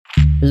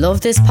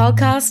Love this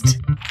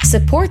podcast?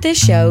 Support this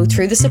show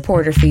through the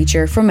supporter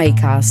feature from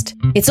Acast.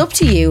 It's up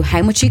to you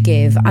how much you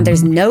give, and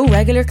there's no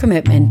regular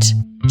commitment.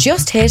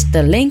 Just hit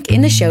the link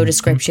in the show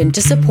description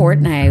to support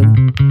now.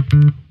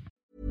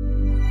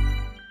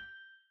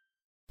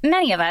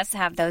 Many of us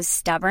have those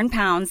stubborn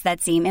pounds that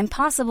seem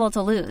impossible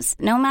to lose,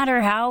 no matter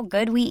how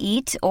good we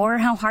eat or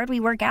how hard we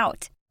work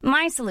out.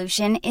 My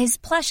solution is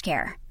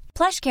PlushCare.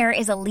 PlushCare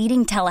is a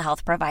leading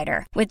telehealth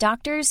provider with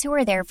doctors who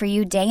are there for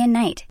you day and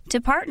night to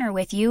partner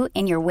with you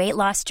in your weight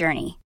loss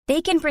journey.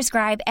 They can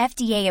prescribe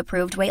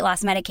FDA-approved weight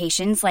loss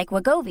medications like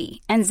Wegovy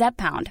and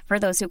Zepbound for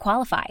those who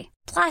qualify.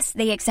 Plus,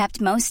 they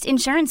accept most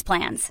insurance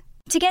plans.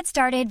 To get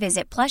started,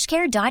 visit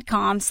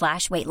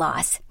plushcare.com/weight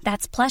loss.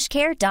 That's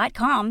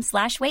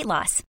plushcare.com/weight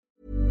loss.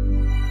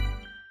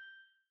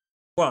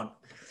 One,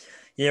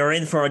 you're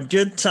in for a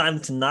good time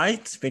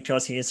tonight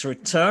because he is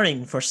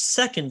returning for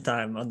second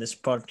time on this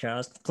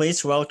podcast.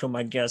 Please welcome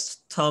my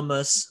guest,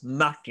 Thomas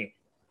Mackey.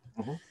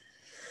 Mm-hmm.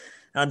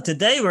 And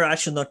today we're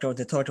actually not going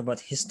to talk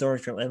about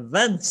historical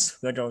events.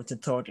 We're going to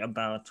talk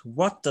about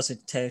what does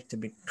it take to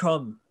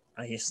become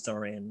a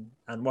historian,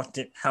 and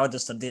how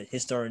does the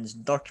historians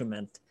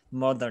document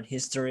modern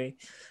history?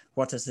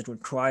 What does it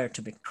require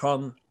to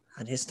become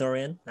an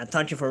historian? And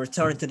thank you for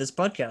returning to this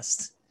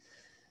podcast.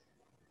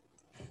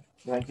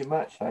 Thank you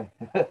much.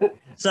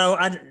 So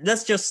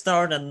let's just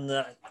start. And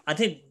I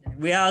think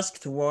we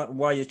asked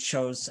why you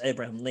chose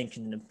Abraham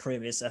Lincoln in the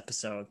previous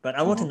episode, but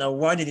I want to know,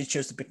 why did you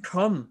choose to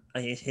become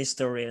a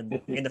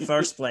historian in the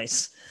first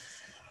place?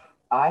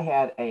 I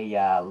had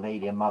a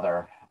lady, a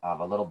mother of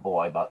a little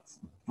boy, about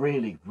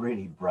really,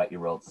 really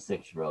bright-year-old,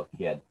 6-year-old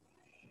kid.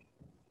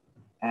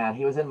 And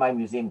he was in my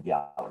museum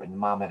gallery. And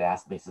Mom had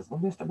asked me, says, "Well,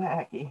 Mr.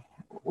 Mackey,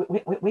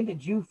 when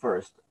did you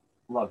first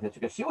love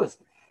history?" Because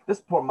this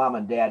poor mom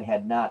and dad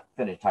had not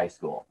finished high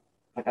school.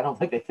 Like, I don't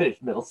think they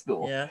finished middle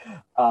school. Yeah.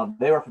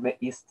 They were from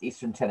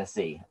Eastern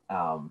Tennessee,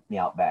 the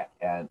Outback.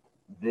 And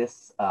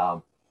this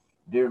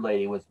dear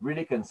lady was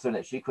really concerned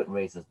that she couldn't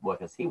raise this boy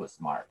because he was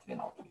smart.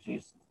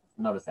 She's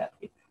noticed that.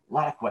 A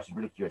lot of questions,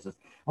 really curious. Says,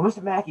 "Well,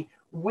 Mr. Mackey,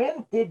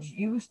 when did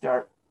you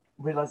start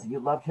realizing you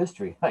loved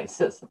history?" I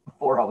says,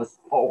 "Before I was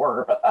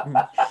 4.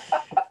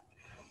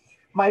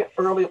 One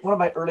of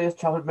my earliest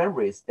childhood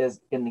memories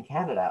is in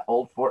Canada,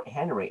 Old Fort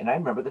Henry, and I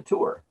remember the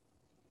tour.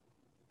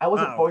 I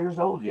wasn't 4 years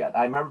old yet.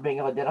 I remember being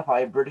able to identify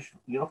a British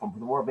uniform from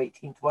the War of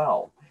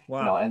 1812.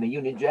 Wow. And the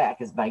Union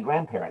Jack is my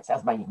grandparents'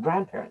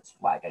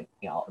 flag.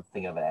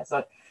 Thinking of that.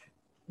 So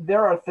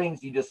there are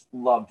things you just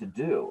love to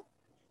do.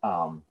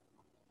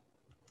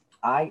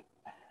 I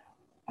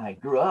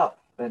grew up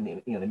in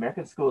the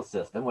American school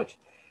system, which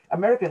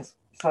Americans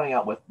starting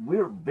out with,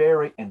 we're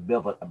very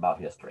ambivalent about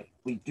history.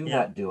 We do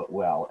not do it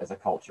well as a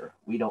culture.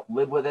 We don't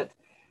live with it.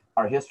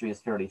 Our history is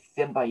fairly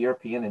thin by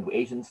European and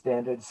Asian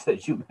standards,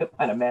 as you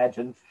might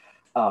imagine.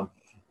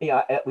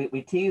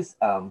 We tease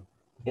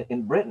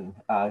in Britain.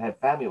 I had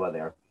family over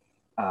there.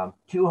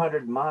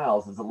 200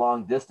 miles is a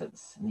long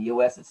distance. In the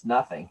U.S., it's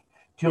nothing.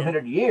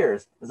 200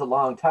 years is a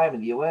long time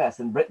in the U.S.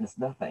 In Britain, it's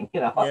nothing.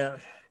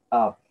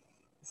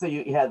 So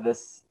you had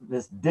this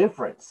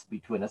difference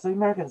between us. So the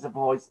Americans have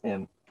always,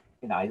 I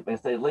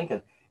say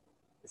Lincoln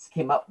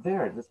came up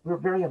there. We're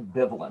very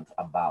ambivalent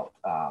about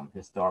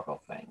historical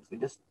things. We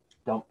just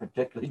don't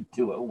particularly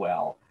do it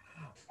well.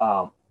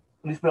 At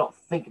least we don't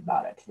think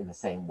about it in the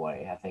same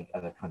way I think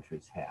other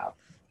countries have.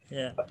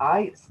 Yeah. But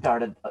I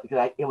started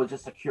because it was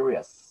just a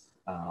curious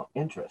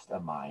interest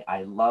of mine.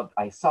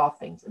 I saw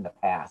things in the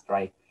past,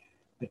 right?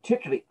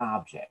 Particularly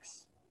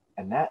objects,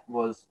 and that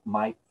was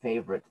my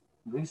favorite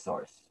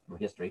resource for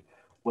history,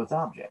 was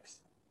objects,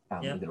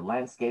 either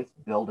landscapes,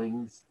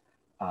 buildings.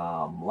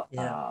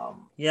 I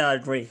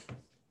agree.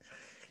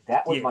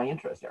 That was my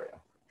interest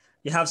area.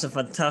 You have some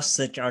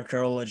fantastic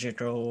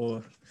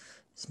archaeological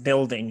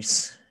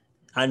buildings,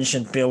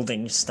 ancient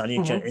buildings that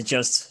you can. It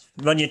just,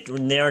 when you're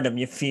near them,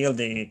 you feel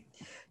the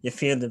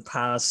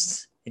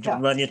past.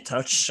 When you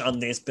touch on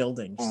these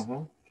buildings,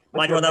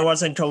 like when I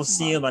was in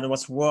Colosseum and I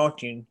was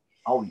walking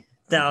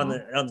down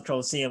on the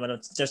Colosseum and I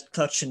was just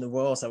touching the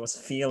walls, I was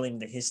feeling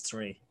the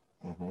history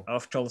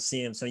of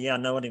Colosseum. So I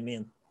know what you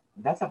mean.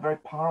 That's a very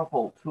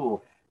powerful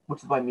tool,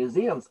 which is why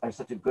museums are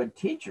such a good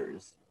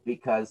teachers,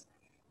 because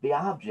the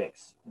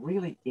objects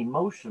really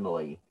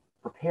emotionally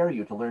prepare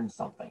you to learn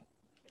something.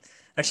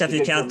 Except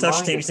you can't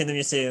touch things in the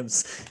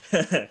museums.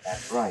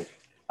 That's right.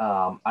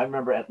 I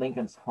remember at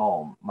Lincoln's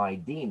home, my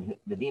dean,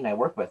 the dean I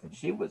worked with, and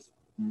she was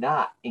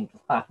not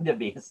inclined to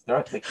be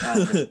historically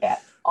conscious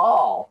at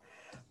all.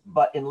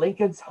 But in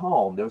Lincoln's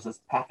home, there was this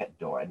packet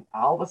door, and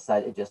all of a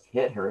sudden it just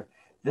hit her.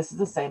 This is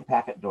the same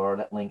packet door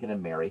that Lincoln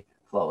and Mary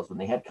closed when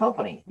they had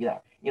company.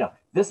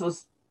 This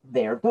was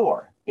their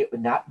door. It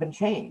had not been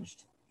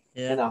changed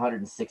in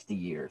 160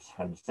 years,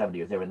 170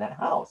 years they were in that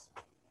house.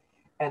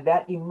 And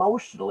that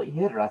emotionally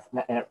hit her,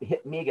 and it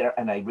hit me again.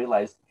 And I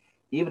realized,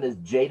 even as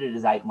jaded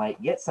as I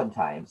might get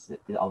sometimes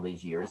in all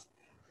these years,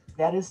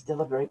 that is still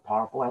a very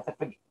powerful. I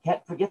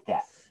can't forget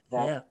that.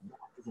 That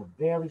is a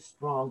very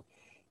strong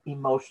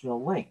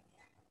emotional link.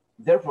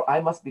 Therefore,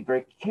 I must be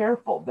very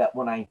careful that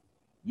when I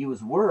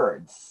use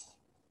words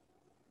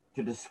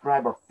to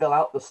describe or fill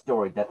out the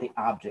story that the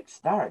object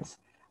starts,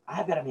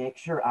 I've got to make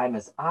sure I'm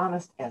as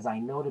honest as I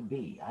know to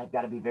be. I've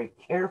got to be very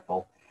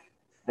careful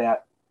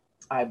that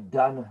I've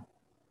done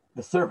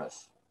the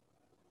service.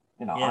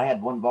 I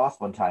had one boss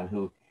one time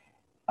who,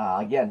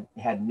 again,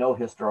 had no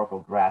historical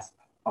grasp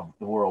of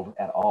the world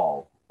at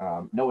all,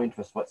 no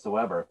interest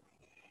whatsoever.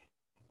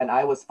 And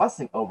I was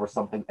fussing over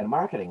something and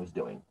marketing was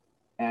doing.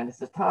 And he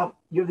says, Tom,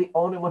 you're the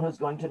only one who's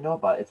going to know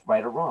about it. It's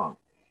right or wrong.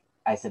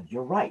 I said,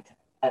 you're right.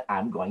 And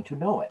I'm going to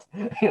know it.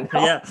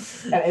 Yeah.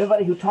 And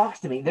everybody who talks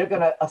to me, they're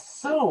going to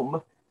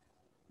assume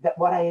that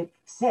what I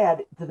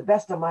said to the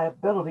best of my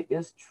ability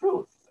is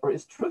truth or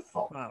is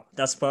truthful. Wow,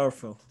 that's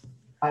powerful.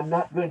 I'm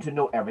not going to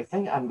know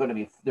everything.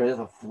 There is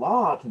a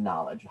flaw to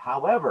knowledge.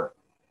 However,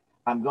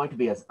 I'm going to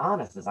be as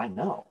honest as I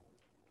know.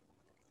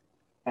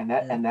 And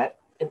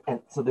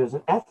so there's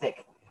an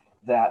ethic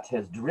that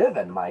has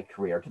driven my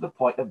career to the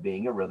point of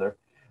being a rather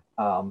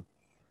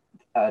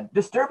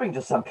disturbing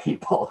to some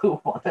people who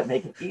want to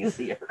make it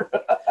easier.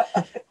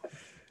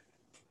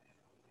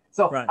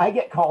 So right. I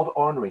get called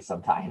ornery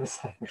sometimes.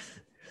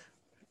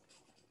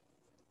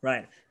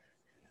 Right.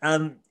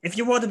 If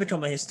you want to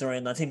become a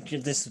historian, I think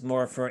this is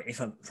more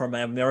for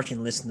my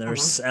American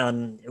listeners.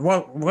 And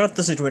what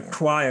does it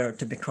require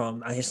to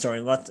become a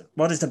historian? What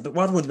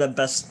would the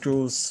best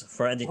schools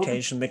for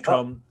education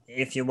become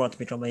if you want to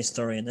become a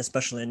historian,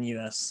 especially in the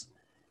US?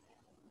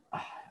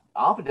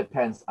 Often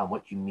depends on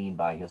what you mean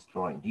by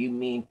historian. Do you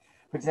mean,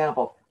 for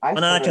example, on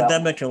an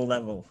academic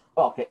level?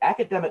 Okay,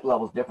 academic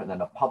level is different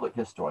than a public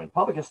historian.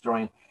 Public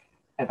historian,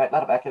 in fact, a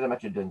lot of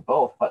academics are doing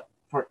both, but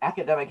for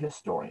academic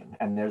historian,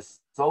 and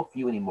there's so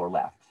few anymore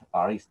left,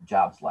 or at least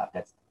jobs left.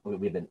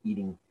 We've been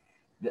eating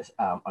this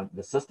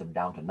the system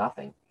down to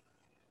nothing.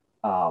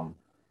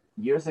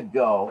 Years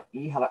ago,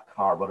 E. Hallett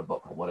Carr wrote a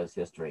book called What is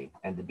History?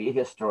 And to be a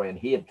historian,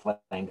 he had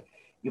claimed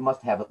you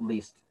must have at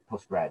least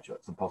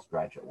some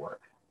postgraduate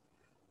work,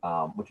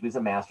 which means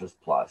a master's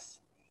plus.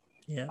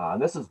 Yeah. And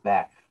this was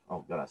back,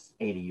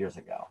 80 years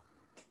ago.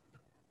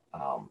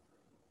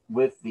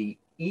 With the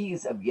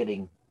ease of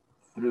getting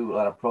through a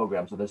lot of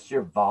programs, with the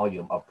sheer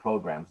volume of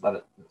programs, a lot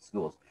of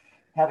schools,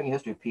 having a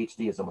history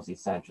PhD is almost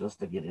essential just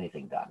to get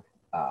anything done.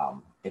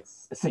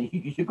 So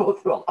you go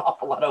through an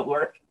awful lot of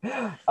work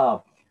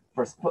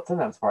for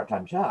sometimes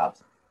part-time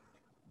jobs,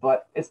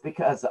 but it's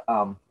because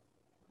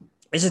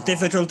is it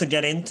difficult to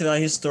get into a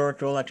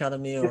historical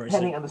academy, or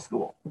depending on the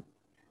school?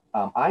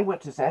 I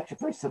went to actually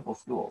very simple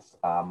schools.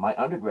 My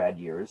undergrad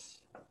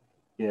years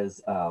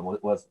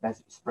was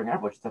Spring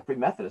Arbor, which is a Free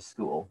Methodist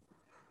school.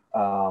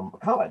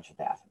 College at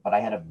that, but I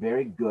had a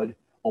very good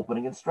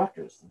opening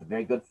instructors, a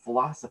very good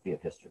philosophy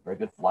of history, very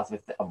good philosophy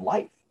of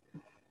life.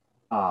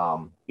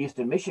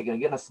 Eastern Michigan,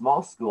 again, a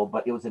small school,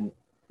 but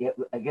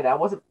again, I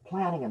wasn't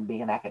planning on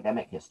being an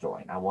academic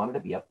historian. I wanted to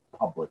be a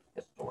public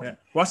historian. Yeah.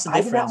 What's the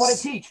difference? I did not want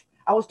to teach.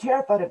 I was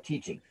terrified of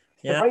teaching.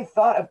 Yeah. The very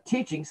thought of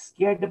teaching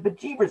scared the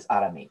bejeebers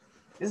out of me.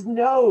 There's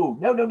no.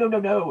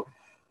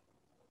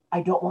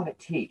 I don't want to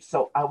teach.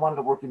 So I wanted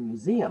to work in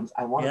museums.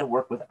 I wanted to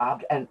work with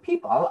objects and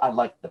people. I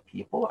liked the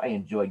people. I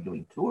enjoyed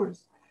doing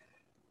tours.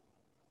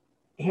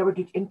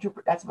 Heritage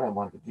interpret, that's what I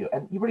wanted to do.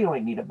 And you really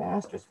only need a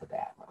master's for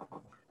that.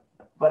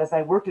 But as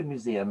I worked in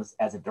museums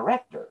as a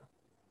director,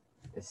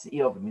 the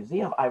CEO of a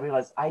museum, I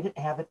realized I didn't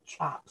have the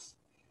chops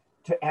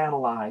to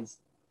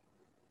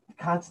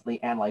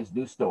constantly analyze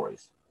new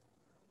stories,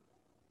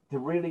 to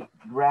really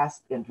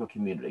grasp into a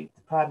community.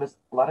 The problem is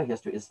a lot of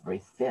history is very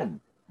thin.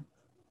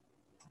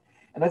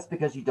 And that's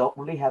because you don't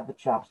really have the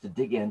chops to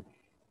dig in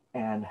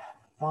and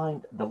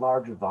find the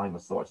larger volume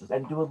of sources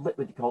and do what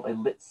you call a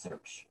lit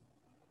search.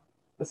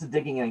 This is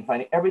digging in and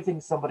finding everything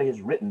somebody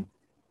has written,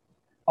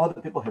 other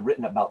people have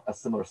written about a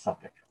similar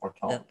subject or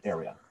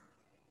area.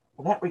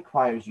 Well, that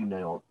requires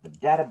the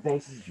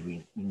databases,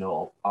 you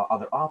know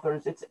other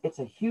authors. It's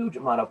a huge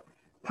amount of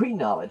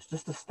pre-knowledge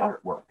just to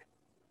start work.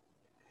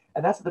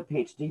 And that's what the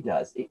PhD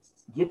does. It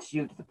gets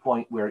you to the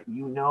point where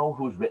you know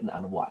who's written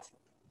on what.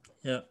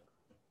 Yeah.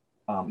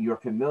 You're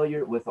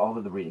familiar with all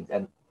of the readings.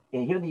 And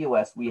here in the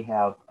U.S., we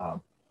have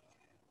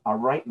our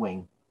right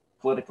wing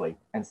politically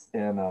and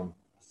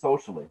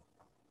socially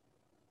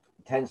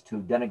tends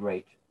to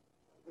denigrate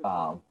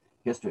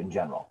history in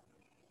general.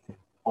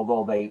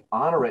 Although they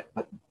honor it,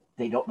 but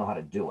they don't know how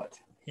to do it.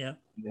 Yeah.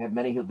 You have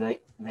many who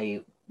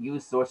they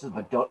use sources,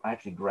 but don't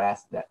actually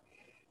grasp that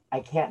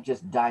I can't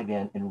just dive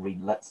in and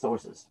read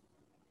sources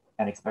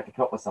and expect to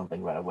come up with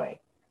something right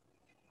away.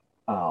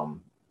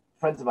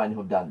 Friends of mine who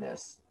have done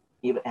this,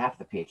 even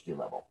after the PhD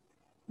level,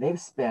 they've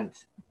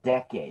spent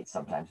decades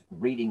sometimes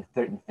reading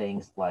certain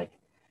things, like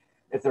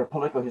if they're a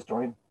political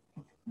historian,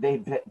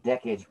 they've spent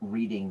decades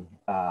reading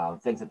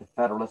things like the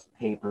Federalist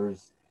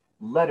Papers,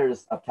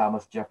 letters of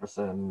Thomas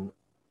Jefferson,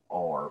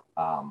 or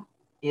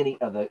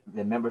any of the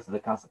members of the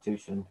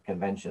Constitution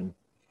Convention,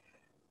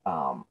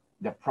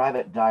 their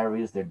private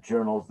diaries, their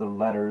journals, their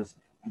letters,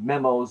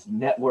 memos,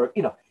 network,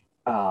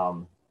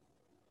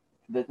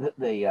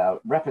 the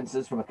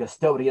references from a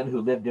custodian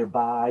who lived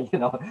nearby,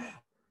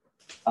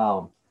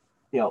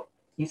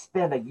 you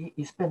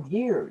spend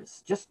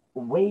years just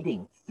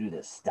wading through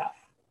this stuff.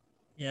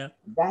 Yeah.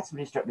 That's when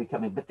you start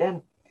becoming. But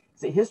then,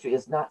 see, history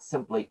is not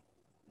simply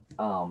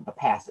the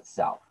past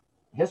itself.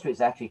 History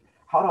is actually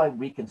how do I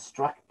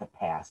reconstruct the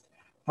past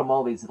from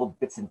all these little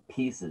bits and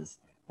pieces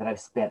that I've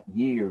spent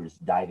years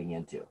diving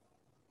into.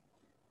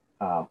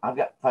 I've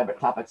got favorite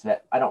topics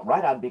that I don't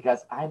write on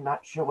because I'm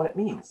not sure what it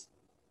means.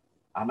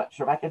 I'm not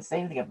sure if I can say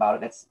anything about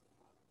it that's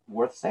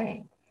worth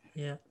saying.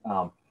 Yeah.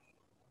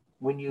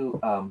 When you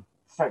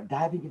start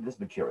diving into this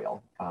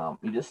material,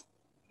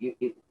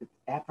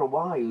 after a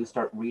while you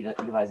start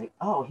realizing,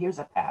 oh, here's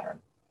a pattern.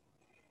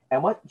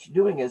 And what you're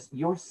doing is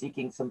you're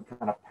seeking some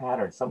kind of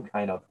pattern, some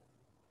kind of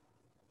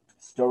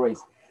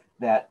stories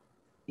that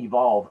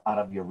evolve out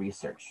of your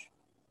research.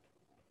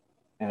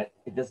 And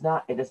it's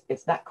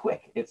not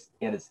quick. It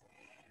is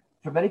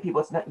for many people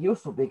it's not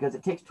useful because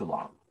it takes too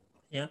long.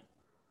 Yeah.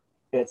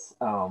 It's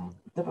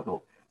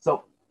difficult.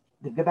 So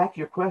to get back to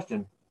your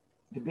question,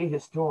 to be a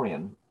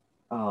historian,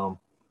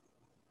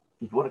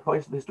 if you want to call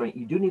yourself a historian,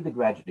 you do need the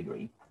graduate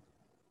degree.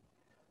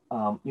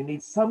 You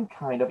need some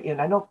kind of,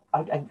 and I know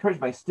I encourage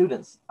my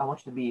students, I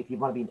want you to be, if you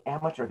want to be an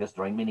amateur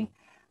historian, meaning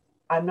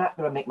I'm not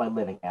going to make my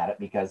living at it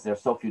because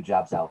there's so few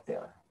jobs out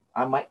there.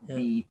 I might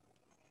be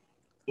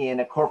in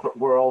a corporate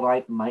world.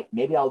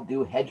 Maybe I'll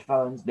do hedge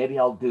funds. Maybe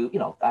I'll do,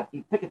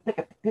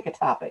 pick a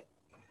topic.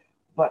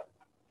 But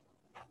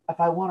if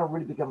I want to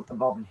really become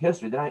involved in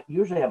history, then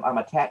I'm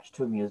attached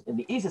to a museum. And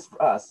the easiest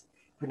for us,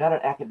 if you're not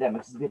an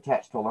academic, is to be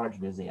attached to a large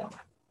museum.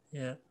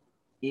 Yeah.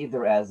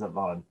 Either as a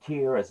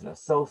volunteer, as an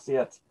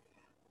associate,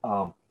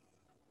 and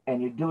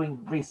you're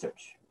doing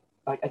research.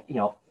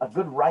 A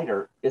good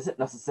writer isn't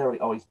necessarily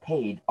always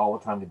paid all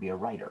the time to be a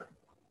writer.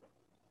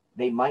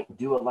 They might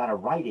do a lot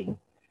of writing,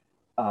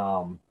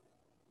 and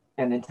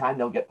in time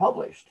they'll get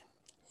published.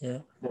 Yeah.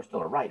 They're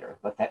still a writer,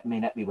 but that may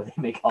not be what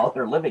they make all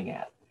their living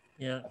at.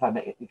 Yeah. If I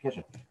make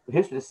education,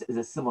 history is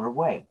a similar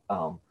way.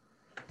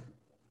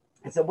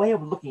 It's a way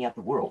of looking at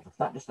the world. It's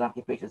not just an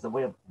occupation. It's a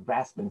way of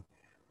grasping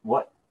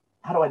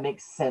how do I make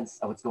sense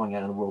of what's going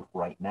on in the world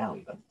right now,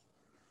 even.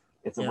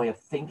 It's a way of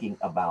thinking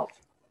about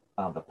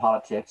the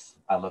politics.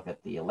 I look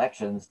at the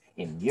elections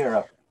in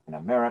Europe, in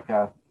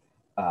America,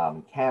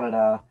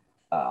 Canada,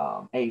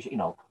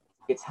 Asia.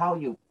 It's how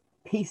you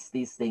piece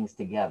these things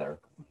together.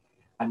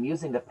 I'm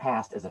using the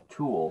past as a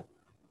tool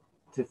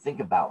to think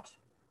about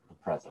the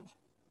present.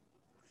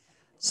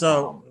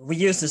 So we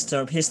use this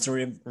term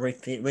history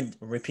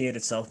repeat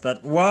itself,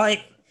 but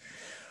why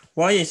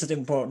is it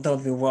important?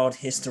 Don't we want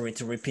history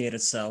to repeat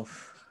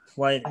itself?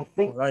 Why is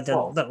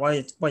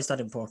that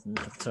important,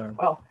 the term?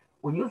 Well,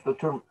 we use the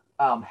term,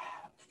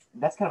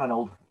 that's kind of an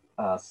old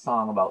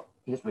song about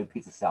history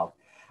repeats itself.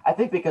 I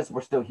think because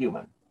we're still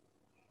human.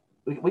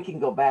 We can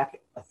go back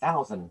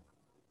 1,000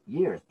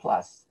 years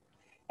plus.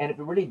 And if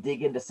you really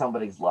dig into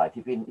somebody's life,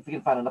 if you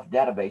can find enough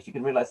database, you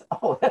can realize,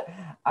 oh,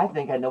 I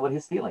think I know what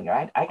he's feeling,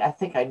 right? I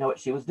think I know what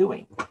she was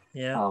doing.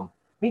 Yeah.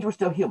 Means we're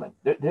still human.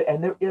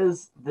 And there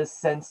is this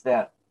sense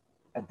that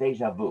a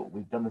deja vu,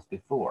 we've done this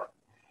before.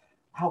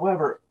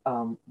 However,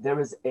 there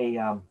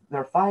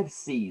are 5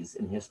 C's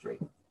in history.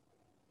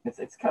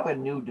 It's kind of a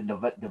new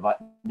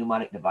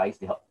mnemonic device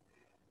to help,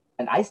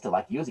 and I still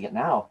like using it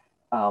now.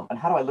 And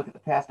how do I look at the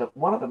past?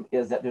 One of them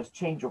is that there's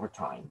change over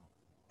time,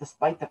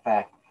 despite the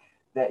fact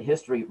that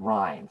history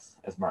rhymes,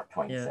 as Mark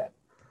Twain said.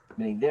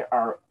 Meaning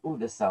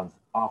this sounds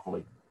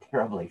awfully,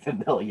 terribly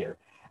familiar.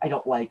 I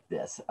don't like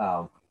this,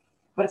 but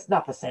it's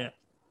not the same.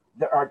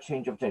 There are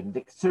change over time.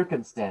 The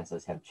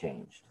circumstances have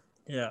changed.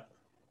 Yeah.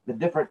 The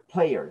different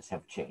players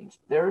have changed.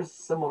 There's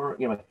similar,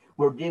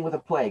 we're dealing with a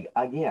plague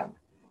again,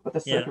 but the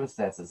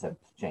circumstances have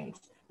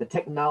changed. The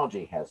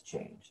technology has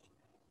changed.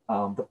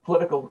 The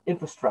political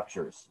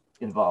infrastructures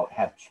involved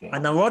have changed.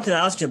 And I want to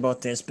ask you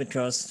about this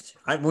because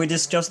we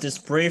discussed this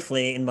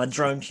briefly in my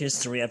drunk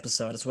history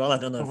episode as well. I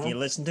don't know if you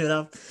listened to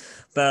that,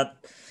 but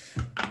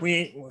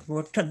we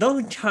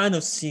don't kind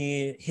of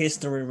see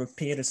history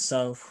repeat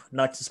itself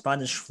like the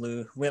Spanish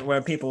flu,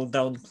 where people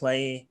don't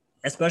play,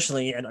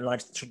 especially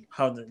like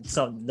how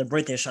the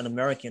British and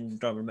American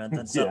government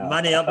and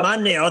many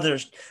other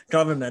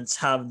governments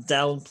have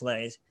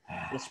downplayed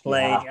this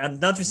plague,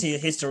 and don't we see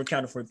history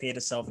kind of repeat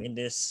itself in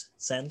this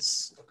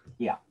sense?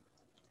 Yeah.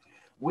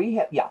 We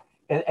have,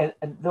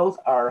 and those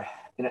are,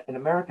 in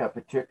America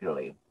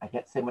particularly, I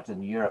can't say much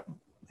in Europe,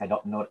 I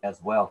don't know it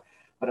as well,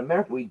 but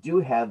America, we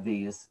do have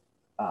these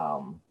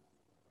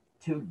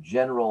 2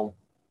 general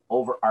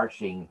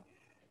overarching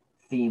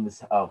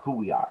themes of who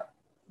we are.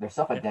 They're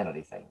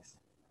self-identity things.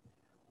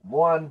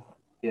 One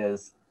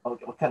is, we'll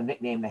kind of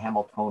nickname the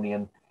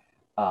Hamiltonian.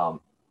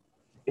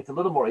 It's a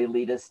little more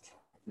elitist,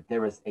 that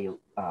there is a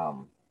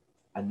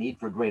need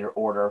for greater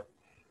order.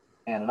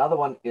 And another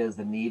one is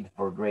the need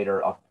for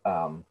greater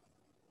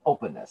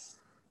openness.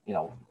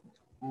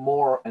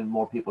 More and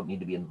more people need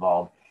to be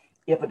involved.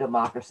 If a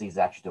democracy is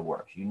actually to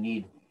work, you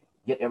need to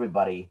get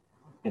everybody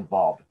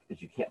involved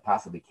as you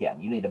possibly can.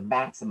 You need to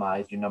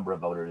maximize your number of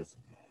voters.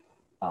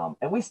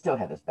 And we still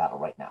have this battle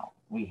right now.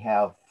 We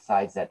have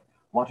sides that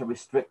want to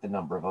restrict the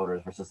number of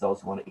voters versus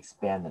those who want to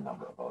expand the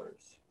number of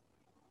voters.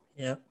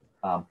 Yeah.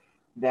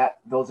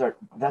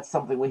 That's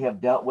something we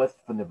have dealt with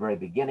from the very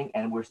beginning,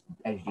 and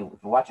if you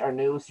watch our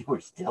news, we're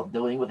still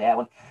dealing with that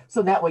one.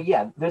 So that way,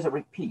 yeah, there's a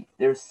repeat.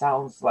 There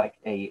sounds like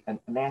a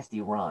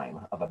nasty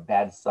rhyme of a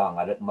bad song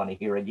I didn't want to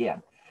hear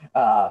again.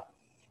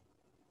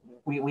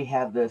 We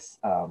have this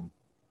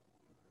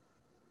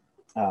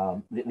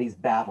these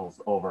battles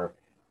over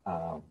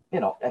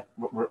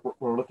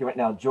we're looking right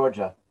now.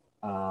 Georgia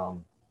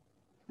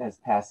has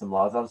passed some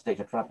laws. Other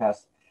states are trying to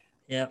pass.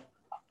 Yeah.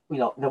 They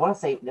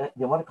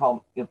want to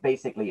call them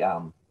basically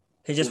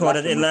he just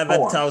wanted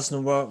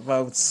 11,000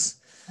 votes.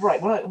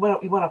 Right. You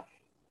want to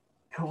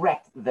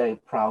correct the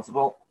problems.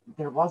 Well,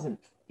 there wasn't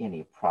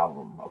any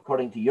problem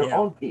according to your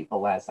own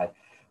people last night.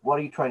 What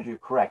are you trying to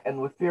correct? And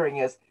we're fearing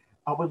is,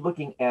 are we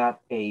looking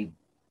at a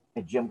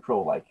Jim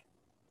Crow like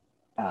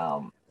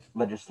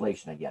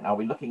legislation again? Are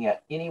we looking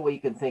at any way you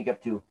can think of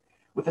to,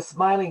 with a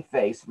smiling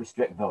face,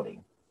 restrict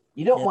voting?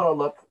 You don't want to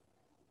look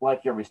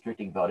like you're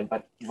restricting voting,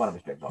 but you want to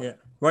restrict voting. Yeah.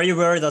 Were you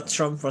worried that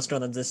Trump was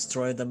going to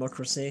destroy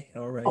democracy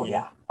already? Oh,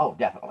 yeah. Oh,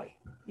 definitely.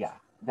 Yeah.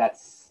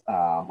 That's,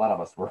 a lot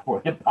of us were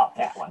worried about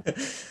that one.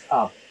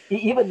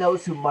 Even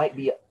those who might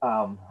be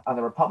on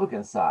the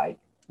Republican side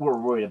were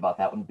worried about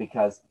that one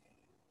because,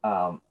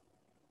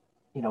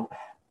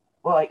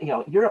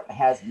 Europe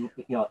has,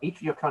 each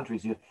of your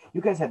countries, you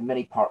guys have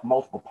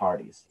multiple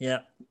parties. Yeah.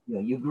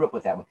 You grew up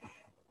with that one.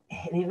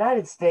 In the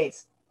United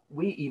States,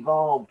 we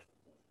evolved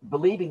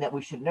believing that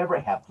we should never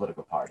have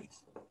political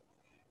parties.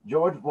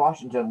 George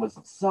Washington was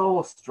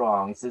so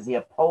strong. He says he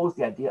opposed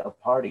the idea of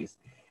parties.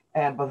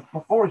 And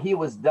before he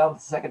was done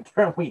with the second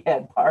term, we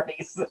had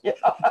parties.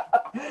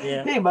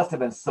 Yeah. He must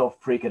have been so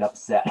freaking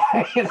upset.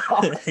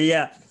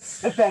 Yeah.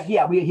 In fact,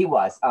 yeah, he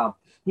was.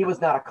 He was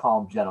not a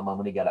calm gentleman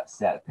when he got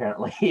upset,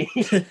 apparently.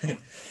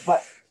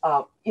 But,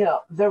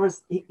 there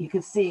was, you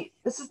could see,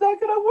 this is not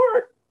going to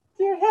work.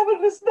 Dear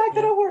heaven, this is not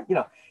going to work.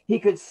 He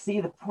could see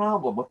the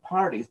problem with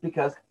parties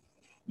because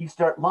you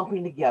start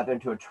lumping together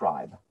into a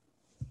tribe.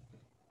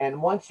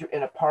 And once you're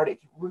in a party,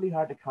 it's really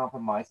hard to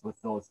compromise with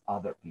those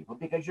other people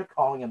because you're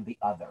calling them the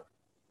other.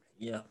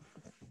 Yeah.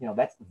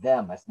 That's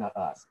them, that's not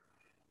us.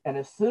 And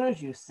as soon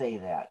as you say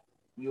that,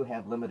 you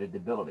have limited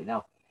ability.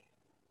 Now,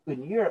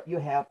 in Europe, you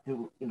have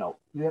to,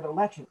 you have an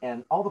election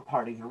and all the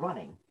parties are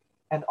running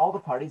and all the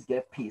parties get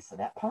a piece of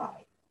that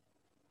pie.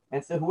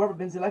 And so whoever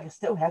wins the election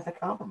still has to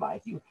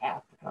compromise. You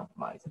have to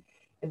compromise.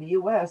 In the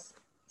U.S.,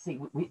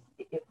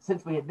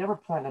 since we had never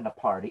planned on a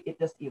party, it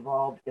just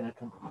evolved in a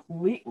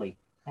completely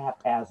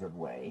haphazard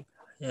way.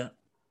 Yeah.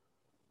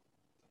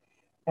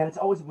 And it's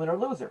always win or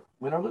lose,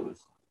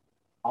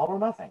 all or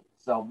nothing.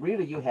 So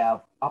really you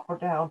have up or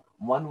down,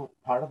 one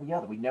part or the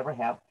other. We never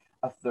have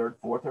a third,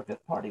 fourth, or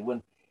fifth party.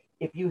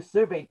 If you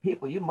surveyed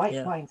people, you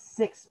might find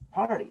 6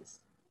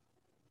 parties,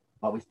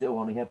 but we still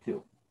only have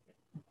 2.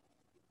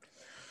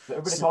 So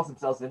everybody calls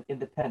themselves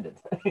independent.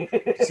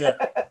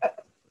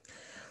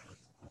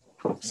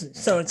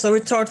 So we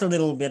talked a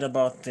little bit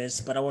about this,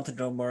 but I want to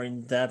go more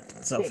in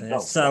depth of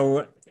it.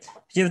 So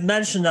you've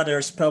mentioned that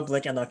there's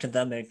public and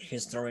academic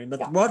history,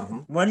 but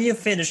when you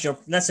finish your,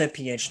 let's say,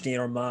 PhD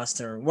or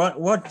master,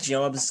 what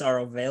jobs are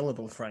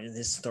available for a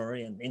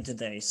historian in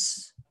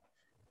today's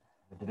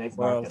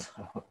world?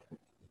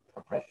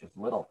 Precious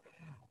little.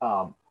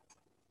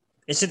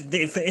 Is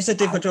it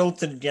difficult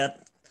to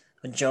get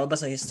a job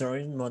as a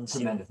historian once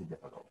tremendously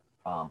difficult.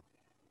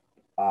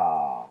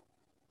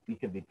 You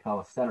can become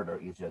a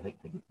senator easier than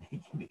you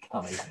can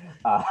become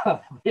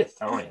a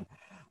historian,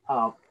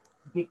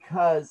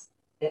 because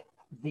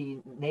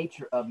the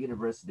nature of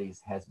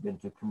universities has been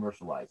to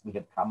commercialize. We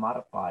have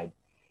commodified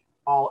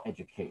all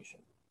education.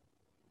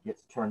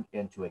 It's turned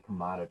into a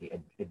commodity,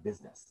 a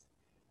business.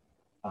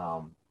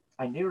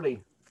 I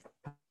nearly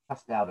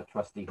cussed out a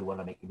trustee who wanted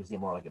to make the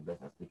museum more like a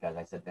business because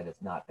I said that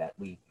it's not that.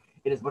 It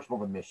is much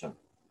more of a mission.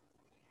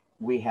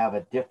 We have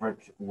a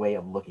different way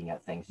of looking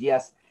at things.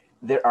 Yes,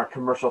 there are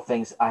commercial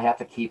things. I have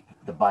to keep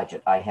the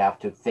budget. I have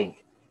to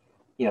think,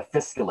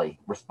 fiscally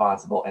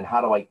responsible, and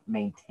how do I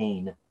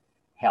maintain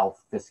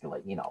health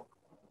fiscally,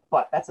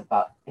 but that's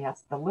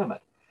the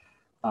limit.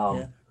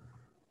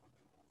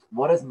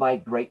 What is my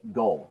great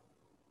goal?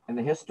 And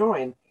the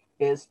historian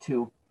is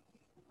to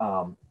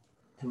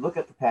look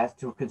at the past,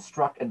 to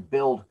construct and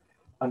build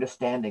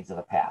understandings of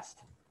the past,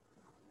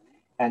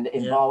 and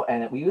involve.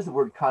 And we use the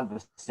word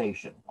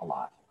conversation a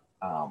lot.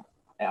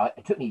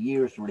 It took me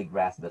years to really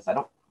grasp this. I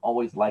don't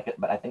always like it,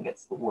 but I think it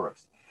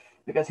works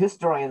because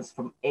historians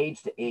from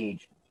age to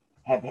age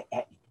have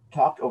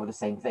talked over the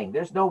same thing.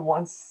 There's no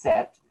one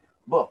set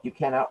book. You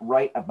cannot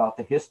write about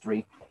the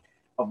history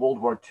of World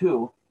War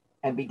II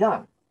and be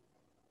done,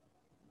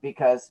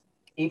 because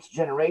each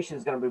generation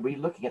is going to be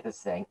re-looking at this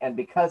thing, and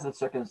because the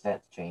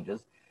circumstance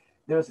changes,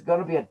 there's going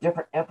to be a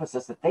different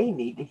emphasis that they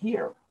need to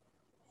hear.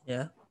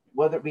 Yeah.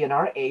 Whether it be in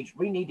our age,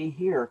 we need to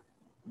hear,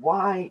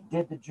 why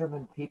did the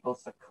German people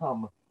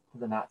succumb to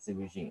the Nazi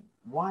regime?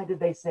 Why did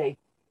they say,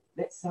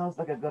 that sounds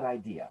like a good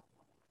idea?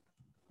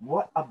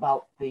 What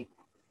about that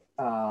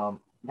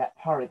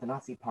party, the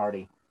Nazi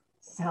party,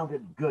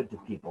 sounded good to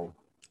people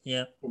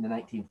in the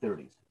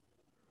 1930s?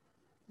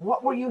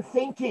 what were you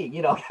thinking?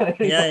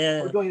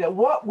 Yeah. We're going that.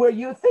 What were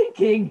you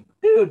thinking,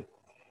 dude?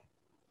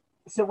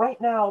 So right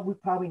now we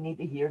probably need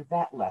to hear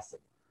that lesson.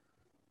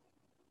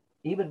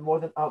 Even more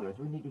than others,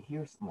 we need to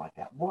hear something like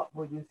that. What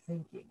were you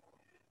thinking?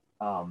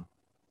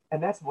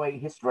 And that's why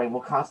historian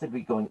will constantly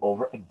be going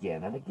over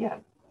again and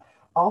again.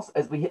 Also,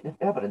 as we hit the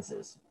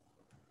evidences.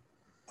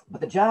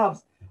 But the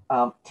jobs,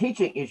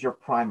 teaching is your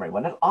primary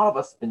one. And all of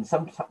us, in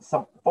some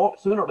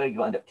sooner or later,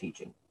 you'll end up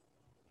teaching.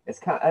 That's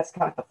kind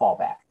of the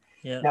fallback.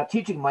 Yeah. Now,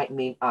 teaching might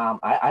mean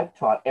I've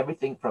taught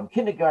everything from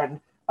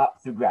kindergarten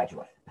up through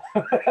graduate.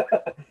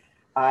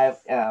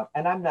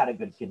 And I'm not a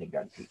good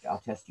kindergarten teacher. I'll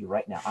test you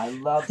right now. I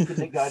love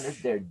kindergartners.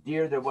 They're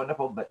dear, they're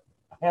wonderful, but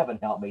heaven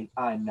help me,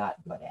 I'm not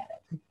good at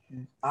it.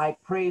 I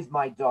praise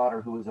my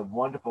daughter, who is a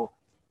wonderful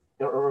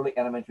early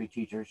elementary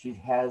teacher. She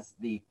has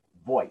the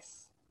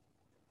voice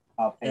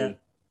of a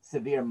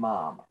severe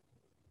mom,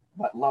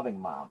 but loving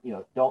mom.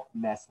 Don't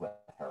mess with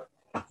her.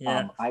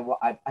 Yeah.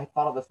 I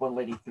followed this one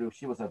lady through.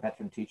 She was a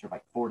veteran teacher,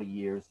 like 40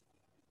 years.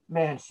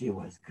 Man, she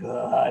was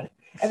good,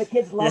 and the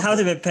kids loved her. You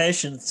have to be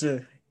patient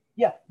too.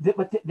 Yeah,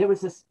 but there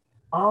was this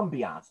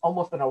ambiance,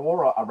 almost an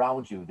aurora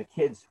around you. The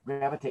kids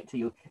gravitate to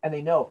you, and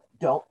they know,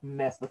 don't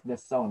mess with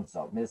Miss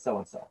So-and-so, Miss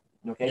So-and-so.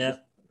 Okay? Yeah.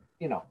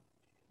 Just,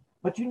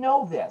 but you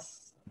know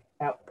this,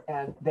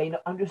 and they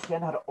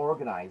understand how to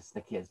organize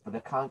the kids for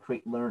the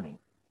concrete learning.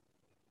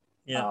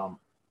 Yeah.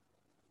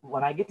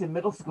 When I get to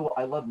middle school,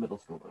 I love middle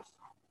schoolers.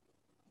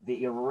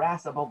 The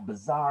irascible,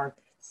 bizarre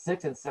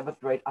 6th and 7th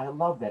grade, I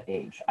love that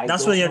age.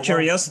 That's when your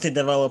curiosity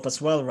develops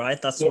as well, right?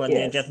 That's when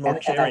you get more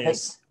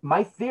curious. And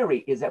my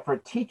theory is that for a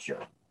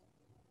teacher,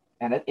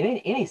 and in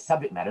any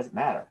subject matter, doesn't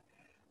matter,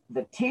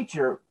 the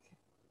teacher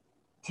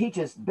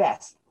teaches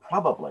best,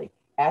 probably,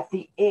 at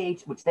the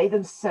age which they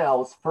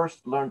themselves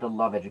first learn to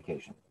love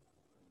education.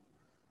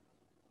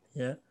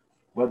 Yeah.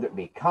 Whether it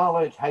be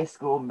college, high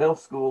school, middle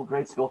school,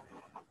 grade school.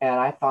 And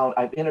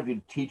I've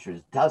interviewed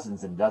teachers,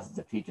 dozens and dozens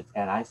of teachers,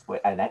 and I swear,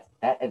 and that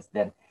is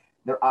then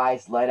their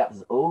eyes light up and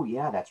say, oh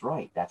yeah, that's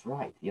right.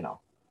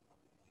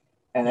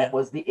 And that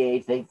was the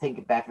age they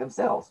think back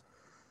themselves.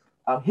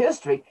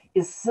 History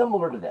is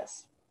similar to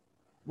this.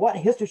 What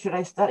history should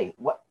I study?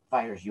 What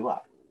fires you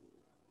up?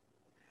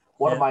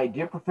 One of my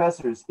dear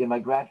professors in my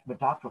graduate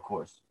doctoral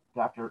course,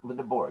 Dr.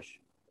 Linda Borsch.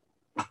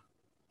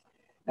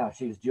 Now,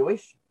 she was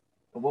Jewish,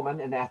 a woman,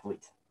 an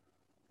athlete.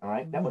 All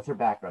right, that was her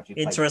background. She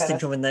Interesting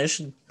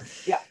combination.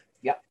 Yeah.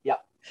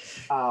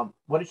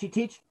 What did she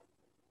teach?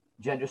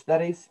 Gender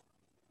studies,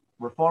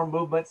 reform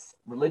movements,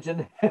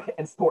 religion,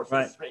 and sports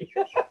history.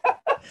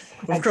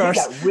 Of course.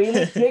 She got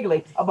really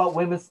giggly about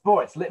women's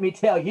sports, let me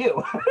tell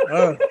you.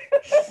 Oh.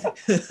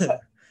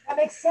 That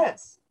makes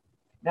sense.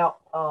 Now,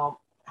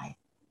 I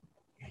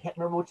can't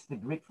remember which the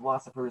Greek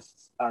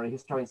philosophers or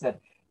historians said,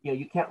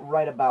 you can't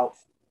write about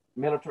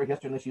military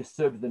history unless you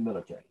served in the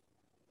military.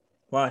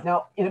 Why?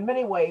 Now, in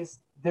many ways,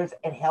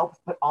 it helps,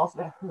 but also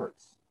it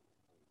hurts.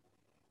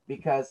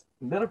 Because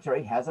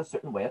military has a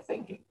certain way of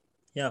thinking.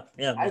 Yeah.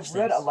 I've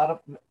read a lot of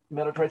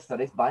military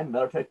studies by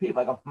military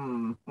people. I go,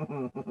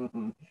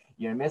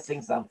 you're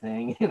missing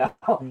something,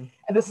 And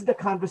this is the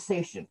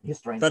conversation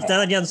historians But have. then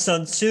again,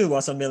 Sun Tzu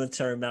was a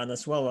military man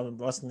as well,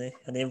 wasn't he?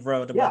 And he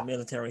wrote about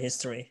military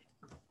history.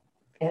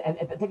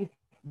 And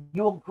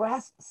you'll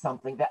grasp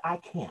something that I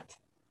can't.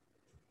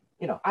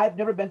 I've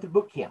never been to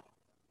boot camp.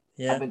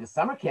 Yeah. I've been to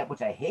summer camp,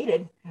 which I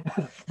hated,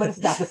 but it's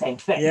not the same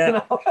thing.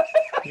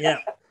 Yeah.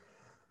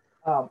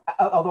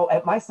 Although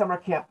at my summer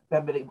camp,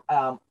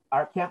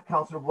 our camp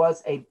counselor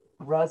was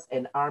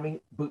an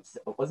army boot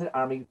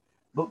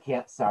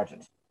camp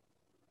sergeant,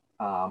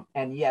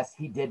 and yes,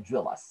 he did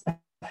drill us.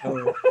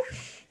 Oh.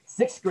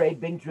 6th grade,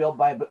 being drilled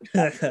by.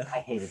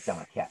 I hated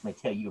summer camp. Let me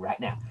tell you right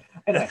now.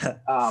 Anyway,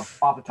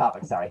 off the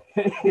topic. Sorry.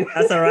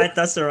 That's all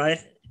right.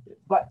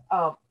 But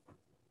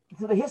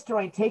so the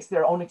historian takes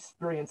their own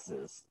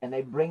experiences and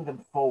they bring them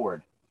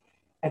forward,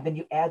 and then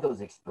you add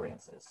those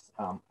experiences.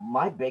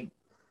 My big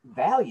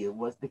value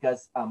was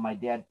because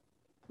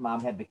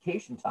mom had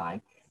vacation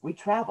time. We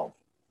traveled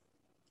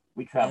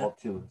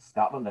to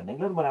Scotland and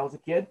England when I was a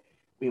kid.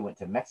 We went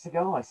to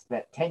Mexico. I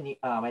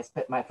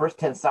spent my first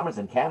 10 summers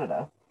in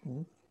Canada.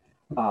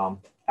 By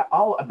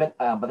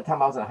the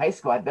time I was in high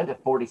school, I'd been to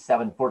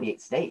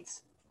 48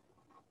 states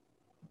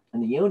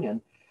in the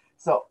Union.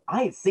 So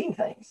I had seen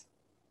things.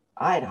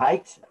 I had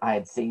hiked. I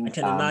had seen. I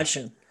can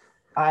imagine.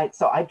 I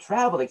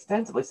traveled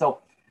extensively.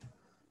 So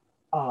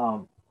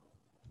a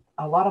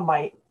lot of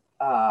my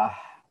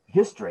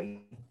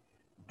history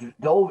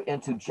dove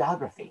into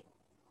geography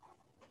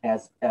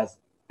as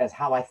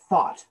how I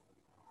thought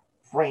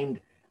framed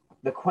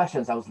the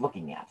questions I was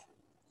looking at.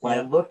 When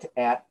I looked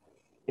at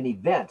an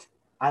event,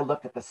 I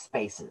looked at the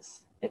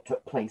spaces it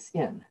took place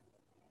in.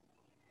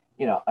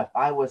 If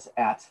I was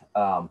at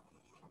a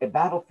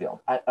battlefield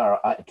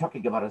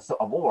talking about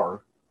a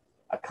war,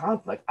 a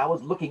conflict, I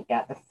was looking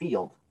at the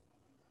field.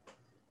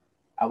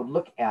 I would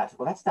look at,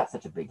 well, that's not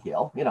such a big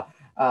hill, Then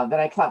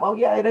I climb, oh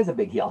yeah, it is a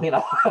big hill,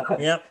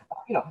 Yep.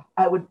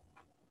 I would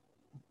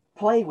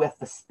play with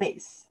the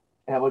space,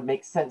 and it would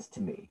make sense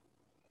to me.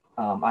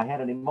 I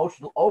had an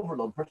emotional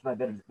overload the first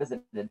time I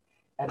visited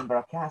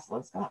Edinburgh Castle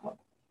in Scotland.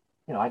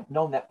 I'd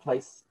known that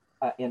place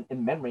in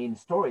memory and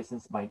story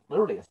since my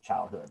earliest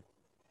childhood.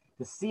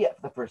 To see it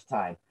for the first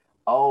time,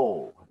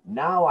 oh,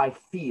 now I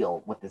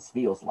feel what this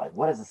feels like.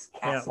 What does this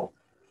castle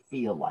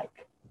feel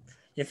like?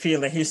 You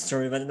feel the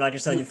history, when, like you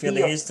said, you feel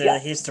the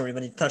history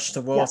when you touch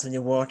the walls and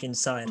you walk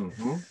inside.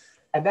 Mm-hmm.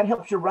 And that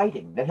helps your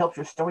writing. That helps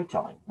your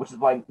storytelling, which is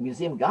why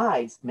museum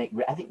guides make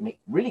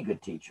really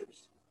good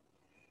teachers,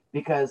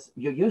 because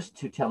you're used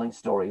to telling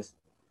stories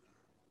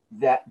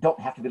that don't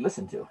have to be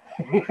listened to.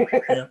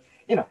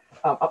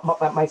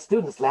 My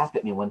students laughed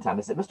at me one time.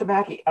 They said, "Mr.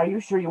 Mackey, are you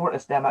sure you weren't a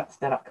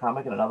stand-up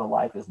comic in another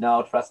life?" Is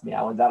no, trust me,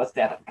 I was not a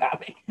stand-up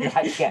comic.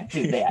 I can't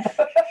do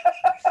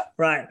that.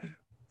 Right.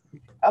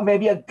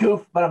 Maybe a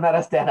goof, but I'm not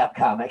a stand-up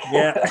comic.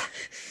 Yeah.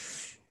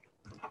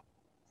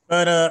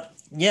 But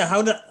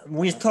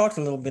we talked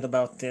a little bit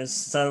about this.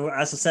 So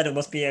as I said, it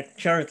must be a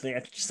currently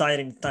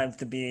exciting time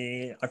to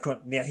be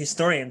a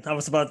historian. I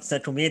was about to say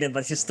comedian,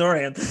 but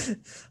historian.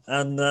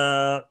 And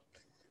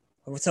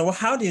so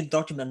how do you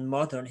document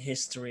modern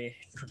history,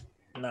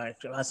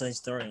 like as a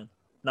historian?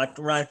 Like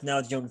right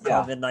now during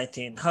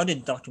COVID-19, how do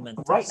you document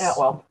this? Right now,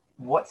 well,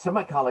 what some of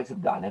my colleagues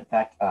have done, in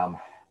fact,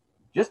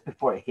 just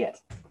before it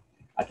hit,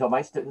 I told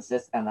my students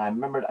this, and I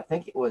remembered, I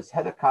think it was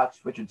Heather Cox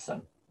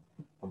Richardson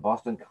from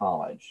Boston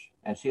College,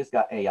 and she's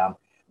got a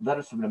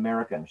Letters from an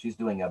American. She's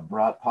doing a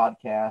broad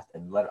podcast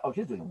and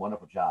she's doing a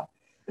wonderful job.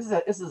 This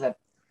is a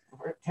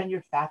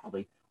tenured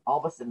faculty. All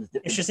of a sudden,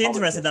 if she's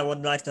interested, I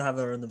would like to have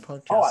her on the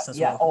podcast.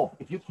 Well.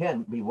 If you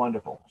can, be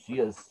wonderful. She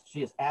is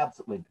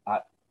absolutely.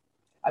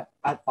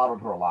 I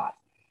followed her a lot,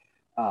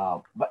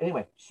 but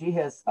anyway, she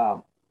has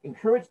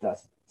encouraged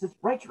us to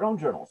write your own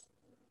journals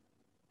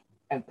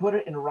and put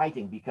it in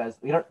writing, because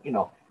we don't,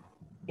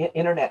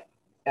 internet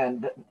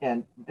and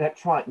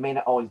electronic may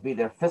not always be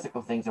there.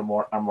 Physical things are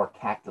more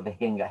tactile. They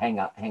hang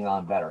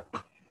on better.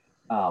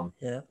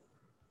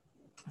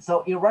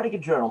 So you're writing a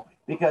journal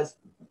because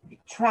you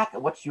track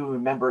what you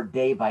remember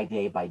day by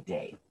day by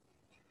day.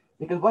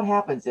 Because what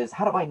happens is,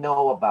 how do I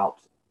know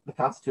about the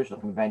Constitutional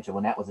Convention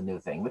when that was a new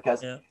thing?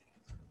 Because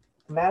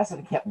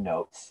Madison kept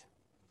notes,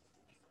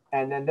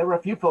 and then there were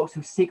a few folks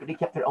who secretly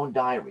kept their own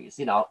diaries.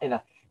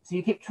 So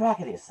you keep track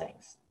of these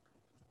things.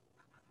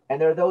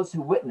 And there are those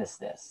who witness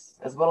this,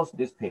 as well as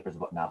newspapers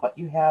and whatnot. But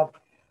you have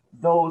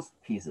those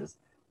pieces,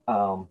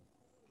 and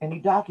you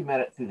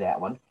document it through that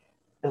one.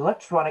 The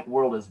electronic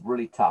world is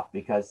really tough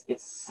because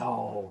it's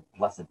so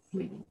blessed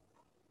fleeting.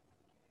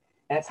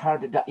 And it's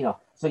hard to,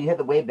 so you have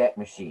the Wayback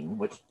Machine,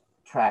 which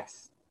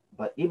tracks,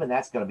 but even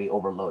that's going to be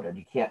overloaded.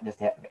 You can't just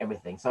have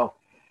everything. So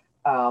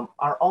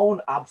our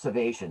own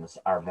observations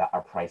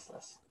are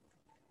priceless.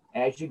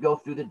 As you go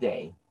through the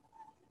day,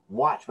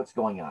 watch what's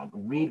going on,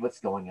 read what's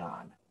going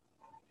on,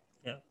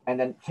 and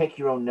then take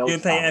your own notes. Do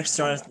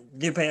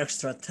you pay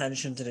extra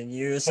attention to the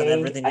news and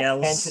everything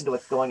else? Attention to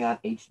what's going on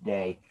each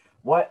day.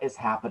 What is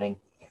happening?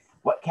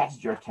 What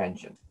catches your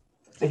attention?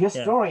 The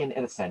historian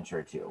in a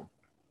century or two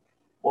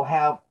will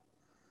have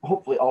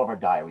hopefully all of our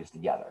diaries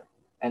together,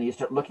 and you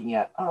start looking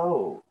at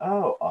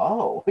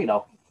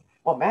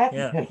well, Matt,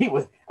 he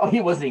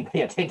wasn't even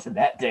paying attention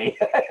that day.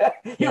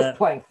 He was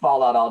playing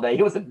Fallout all day.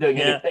 He wasn't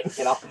doing anything,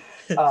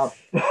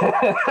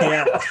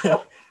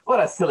 What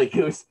a silly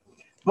goose.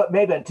 But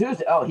maybe on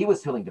Tuesday, he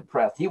was feeling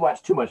depressed. He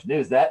watched too much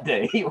news that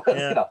day. He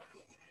was,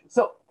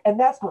 So, and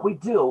that's what we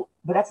do,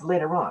 but that's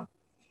later on.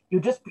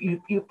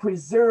 You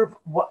preserve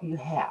what you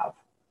have.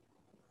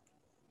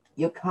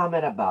 You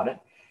comment about it.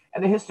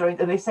 And the historians,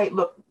 and they say,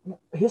 look,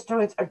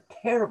 historians are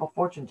terrible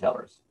fortune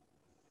tellers.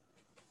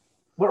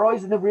 We're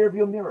always in the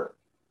rearview mirror.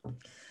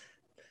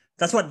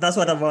 That's what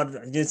I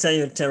want. You say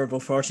you're terrible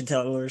fortune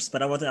tellers,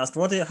 but I want to ask,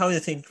 how do you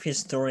think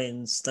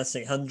historians, let's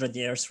say 100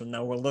 years from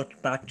now, will look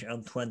back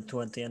on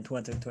 2020 and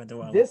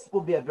 2021? This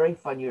will be a very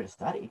fun year to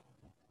study.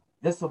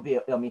 This will be,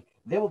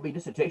 there will be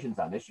dissertations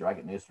on this year. I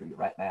get news for you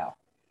right now,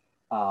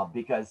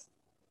 because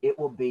it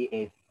will be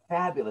a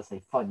fabulously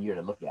fun year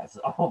to look at.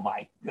 So, oh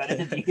my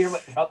goodness, did you hear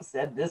what Trump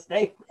said this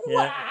day?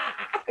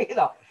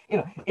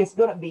 It's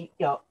going to be,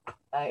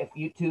 if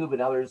YouTube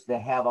and others, they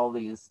have all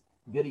these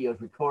videos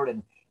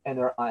recorded and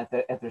they're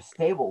if they're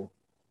stable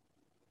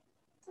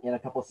in a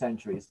couple of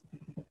centuries,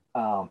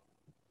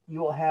 you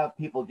will have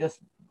people just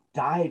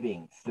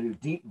diving through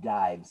deep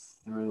dives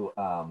through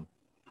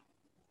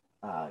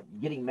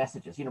getting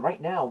messages.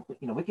 Right now,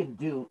 we can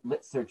do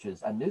lit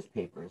searches on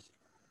newspapers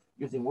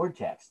using word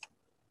text.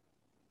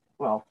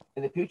 Well,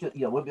 in the future,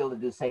 we'll be able to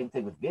do the same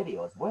thing with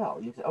video as well.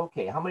 You say,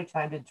 okay, how many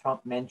times did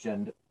Trump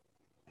mention,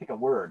 pick a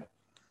word?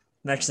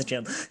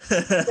 Mexican.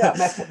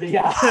 Mexican.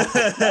 Yeah.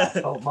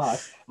 So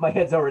much. My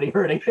head's already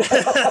hurting.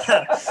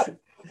 So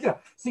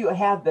you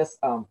have this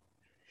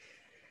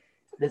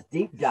this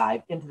deep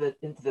dive into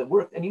the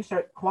work, and you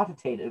start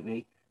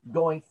quantitatively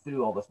going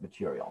through all this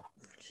material.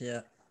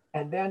 Yeah.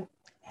 And then,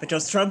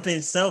 because Trump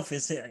himself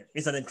is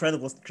an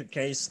incredible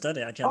case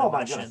study. I can imagine.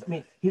 My goodness! I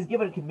mean, he's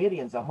given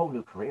comedians a whole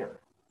new career.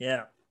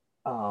 Yeah.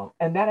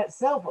 And that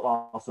itself will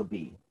also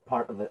be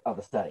part of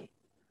the study.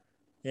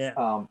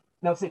 Yeah.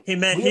 No, see, he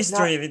made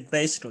history of it,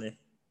 basically.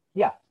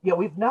 Yeah,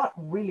 we've not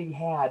really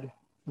had.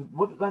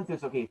 What we've gone through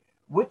is, okay,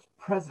 which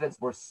presidents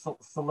were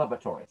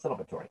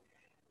celebratory?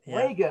 Yeah.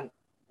 Reagan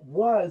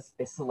was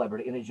a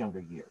celebrity in his younger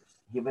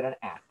years. He was an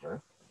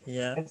actor.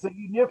 Yeah. And so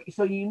you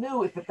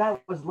knew if the guy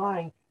was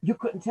lying, you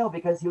couldn't tell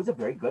because he was a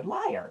very good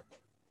liar.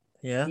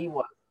 Yeah. He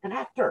was an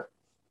actor.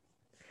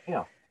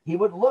 He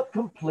would look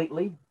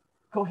completely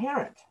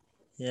coherent.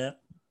 Yeah.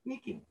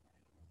 Speaking.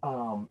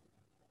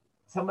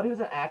 Somebody who's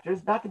an actor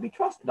is not to be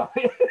trusted.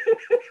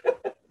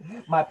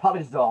 My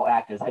apologies to all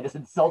actors. I just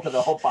insulted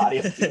a whole body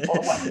of people.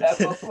 That's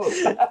so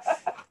smooth.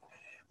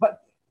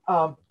 But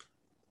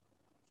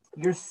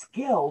you're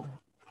skilled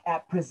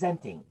at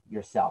presenting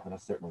yourself in a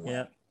certain way.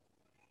 Yeah.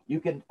 You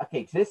can,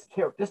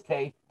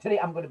 today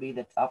I'm going to be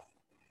the tough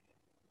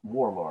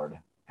warlord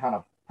kind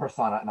of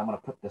persona, and I'm going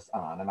to put this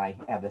on, and I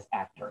have this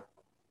actor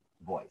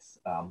voice.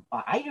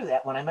 I do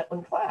that when I'm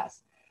in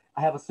class.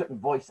 I have a certain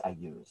voice I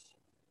use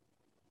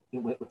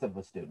with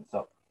the students.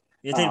 So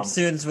you think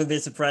students will be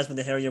surprised when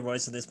they hear your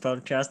voice in this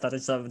podcast? That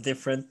is something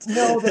different.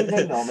 No,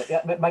 they know me.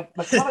 My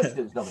college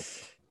students know me.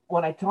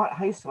 When I taught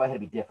high school, I had to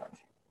be different.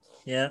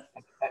 Yeah.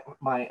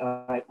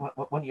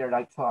 One year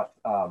I taught.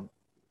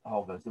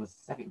 It was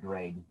second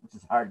grade, which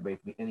is hard grade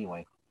for me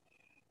anyway.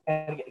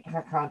 And to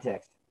get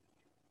context,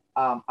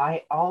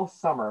 all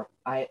summer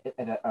at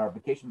our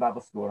vacation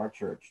Bible school at our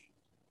church,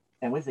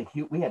 and we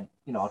had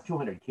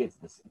 200 kids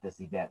at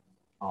this event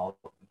all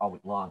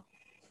week long,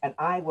 and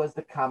I was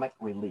the comic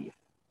relief.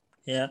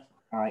 Yeah.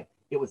 All right.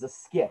 It was a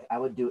skit I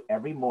would do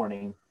every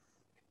morning,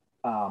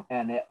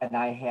 and it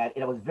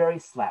was very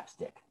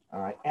slapstick. All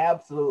right,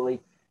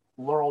 absolutely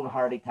Laurel and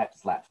Hardy type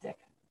slapstick,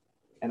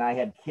 and I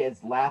had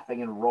kids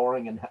laughing and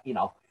roaring, and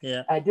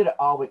Yeah. I did it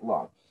all week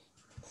long.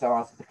 So I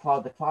was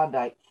the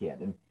Klondike Kid,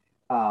 and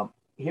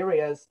here he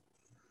is,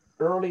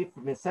 early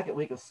from the second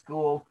week of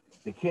school.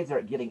 The kids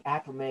are getting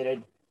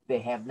acclimated. They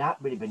have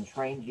not really been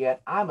trained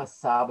yet. I'm a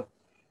sub,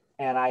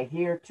 and I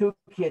hear two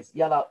kids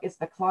yell out, "It's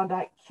the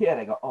Klondike Kid."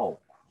 I go, "Oh,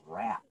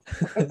 crap."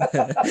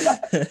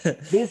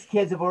 These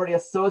kids have already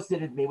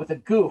associated me with a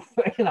goof.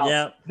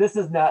 Yeah. This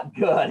is not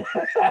good.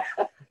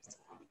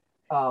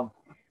 So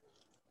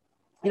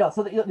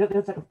there's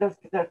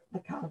the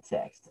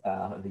context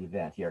of the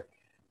event here.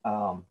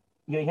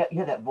 You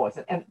have that voice,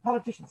 and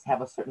politicians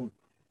have a certain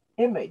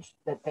image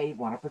that they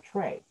want to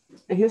portray.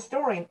 The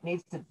historian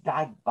needs to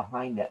dive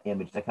behind that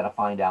image to kind of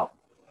find out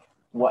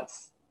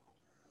what's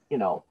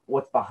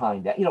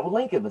behind that.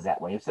 Lincoln was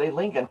that way. You say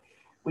Lincoln,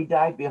 we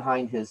dive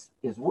behind his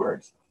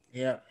words.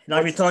 Yeah,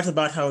 like we talked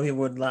about how he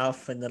would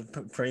laugh in the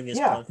previous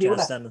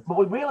podcast. But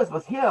we realized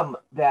with him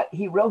that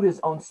he wrote his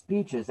own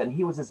speeches and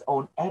he was his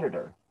own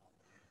editor.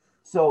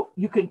 So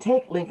you can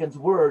take Lincoln's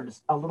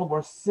words a little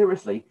more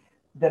seriously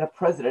than a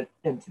president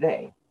in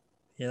today.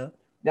 Yeah.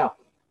 Now,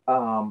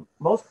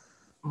 most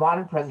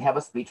modern presidents have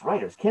a speech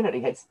writers.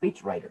 Kennedy had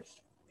speech writers.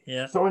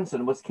 Yeah.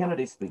 Sorensen was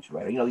Kennedy's speech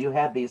writer. You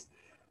have these.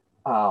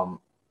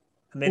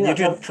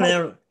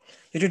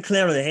 You can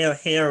clearly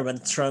hear when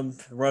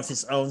Trump wrote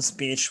his own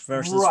speech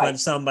versus when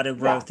somebody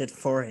wrote it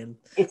for him.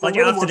 Like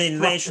after the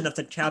invasion of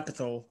the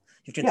Capitol,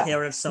 you can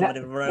hear if somebody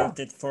wrote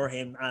it for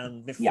him,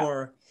 and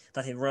before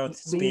that he wrote the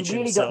speech you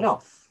really himself. Don't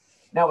know.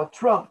 Now with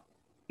Trump,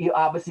 you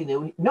obviously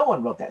knew no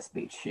one wrote that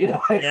speech.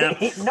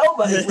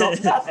 Nobody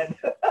wrote nothing,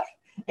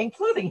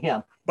 including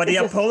him. But the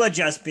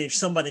apologize speech,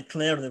 somebody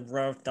clearly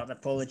wrote that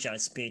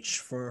apologize speech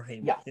for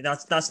him. Yeah,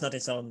 that's not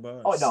his own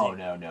words. Oh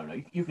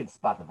no! You can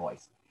spot the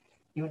voice.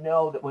 You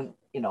know that when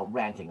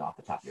ranting off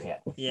the top of your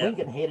head. Yeah.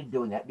 Lincoln hated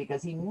doing that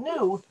because he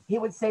knew he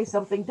would say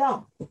something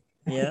dumb.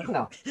 Yeah.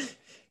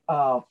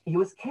 He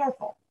was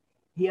careful.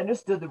 He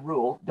understood the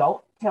rule: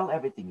 don't tell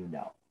everything you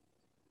know.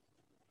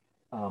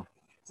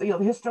 So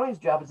the historian's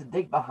job is to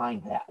dig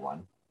behind that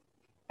one,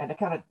 and to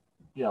kind of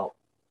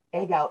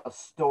egg out a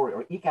story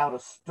or eke out a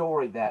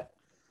story that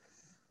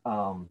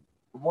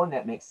one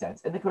that makes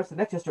sense. And of course, the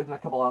next historian's going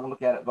to come along and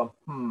look at it and go,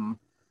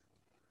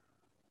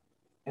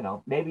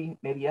 maybe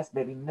yes,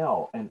 maybe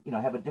no, and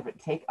have a different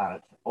take on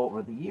it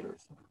over the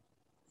years.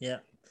 Yeah.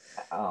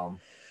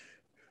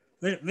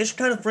 Which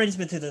kind of brings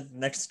me to the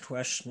next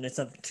question. It's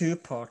a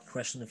two-part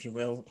question, if you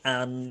will.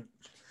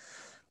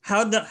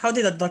 How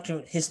did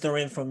a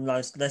historian from,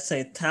 let's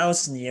say,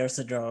 1,000 years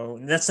ago,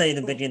 let's say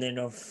the beginning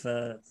of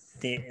the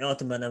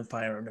Ottoman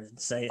Empire,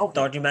 let's say,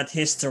 document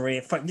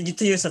history,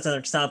 to use as an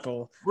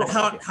example,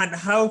 and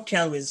how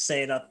can we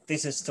say that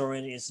this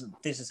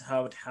is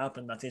how it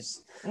happened, that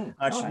is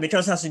actually,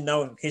 because as you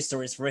know,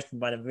 history is written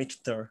by the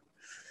victor,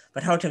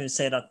 but how can we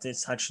say that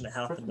this actually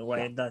happened the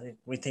way that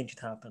we think it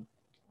happened?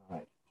 All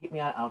right, keep me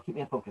on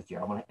focus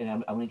here.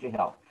 I'll need your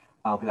help.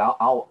 Because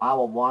I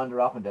will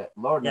wander off into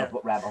Lord knows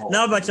what rabbit hole.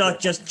 No, but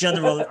not just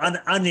general.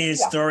 On the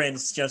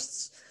historians,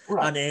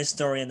 on the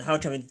historian, how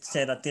can we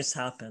say that this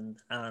happened?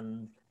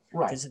 And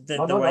that's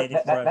one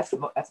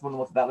of the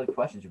most valid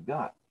questions you've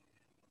got.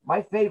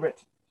 My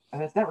favorite,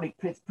 and it's not really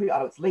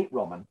pre-Otto, it's late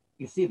Roman,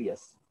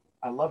 Eusebius.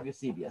 I love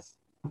Eusebius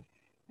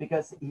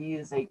because he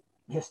is a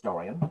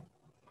historian.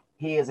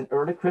 He is an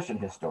early Christian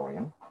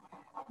historian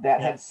that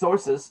had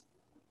sources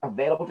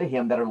available to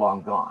him that are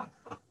long gone.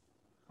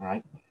 All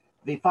right.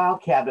 The file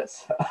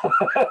cabinets,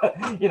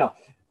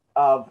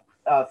 of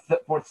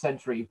 4th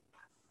century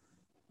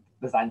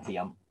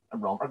Byzantium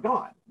and Rome are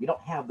gone. We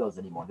don't have those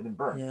anymore. They've been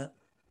burned. Yeah.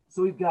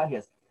 So we've got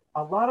his.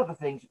 A lot of the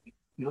things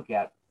you look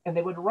at, and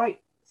they would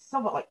write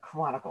somewhat like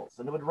chronicles,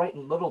 and they would write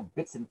in little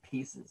bits and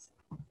pieces.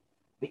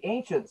 The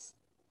ancients,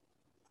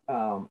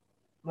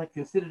 like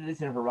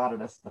Thucydides and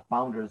Herodotus, the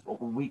founders,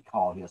 what we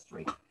call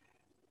history,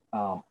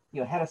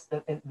 had us,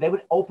 and they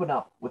would open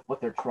up with what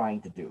they're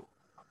trying to do.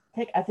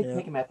 Take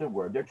them at their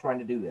word. They're trying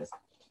to do this.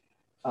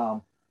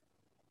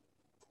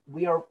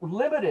 We are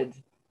limited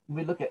when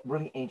we look at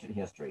really ancient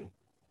history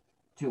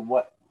to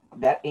what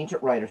that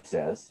ancient writer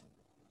says,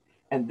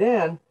 and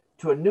then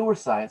to a newer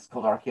science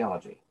called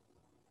archaeology.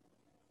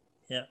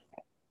 Yeah.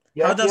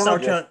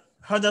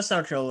 How does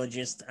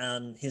archaeologists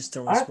and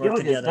historians work together?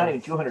 Archaeology is not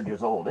even 200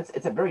 years old.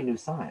 It's a very new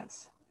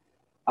science.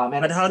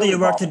 But how do you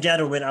work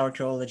together with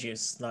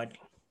archaeologists? Like,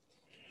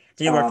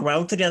 do you work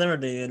well together, or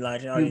do you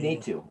like? You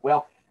need to.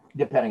 Well,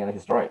 depending on the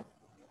historian.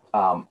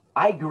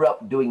 I grew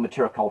up doing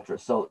material culture,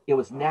 so it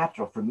was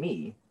natural for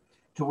me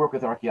to work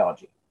with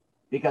archaeology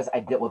because I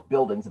dealt with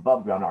buildings,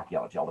 above ground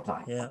archaeology all the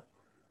time. Yeah.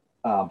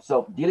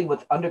 So dealing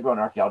with underground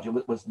archaeology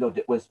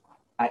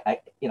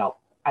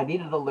I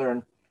needed to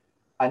learn.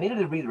 I needed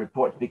to read the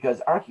reports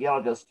because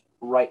archaeologists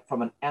write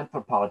from an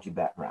anthropology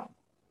background.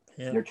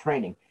 Yeah. Their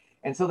training,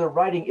 and so their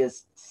writing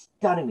is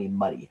stunningly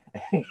muddy,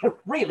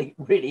 really,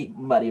 really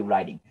muddy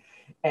writing.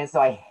 And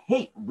so I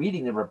hate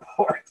reading the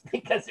reports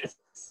because they're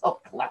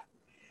so clever.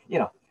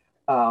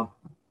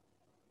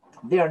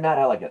 They are not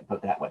elegant, put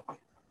it that way.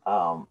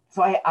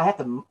 So I have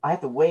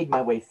to wade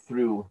my way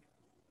through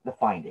the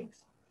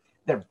findings.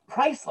 They're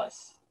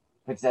priceless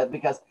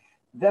because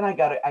then I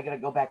gotta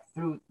go back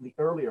through the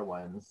earlier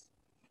ones,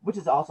 which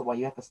is also why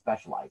you have to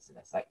specialize in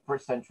this. Like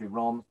 1st century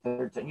Rome,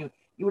 3rd century,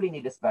 you really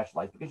need to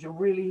specialize because you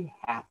really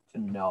have to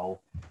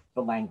know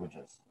the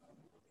languages.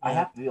 Yeah. I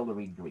have to be able to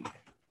read Greek.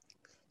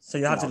 So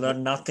you have to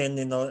learn Latin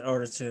in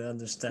order to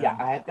understand. Yeah,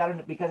 I got to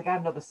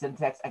know the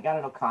syntax. I got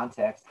to know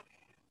context.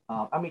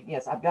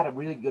 Yes, I've got a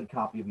really good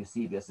copy of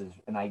Eusebius, and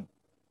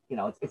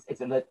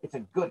it's a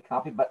good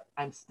copy, but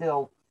I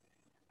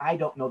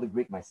don't know the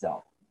Greek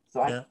myself,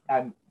 so I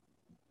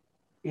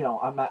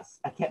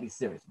can't be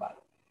serious about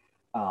it.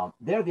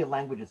 There, the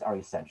languages are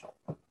essential.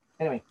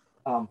 Anyway,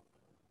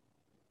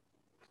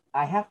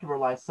 I have to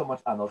rely so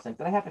much on those things,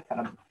 and I have to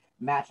kind of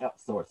match up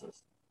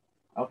sources.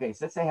 Okay,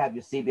 so let's say I have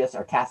Eusebius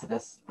or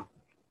Tacitus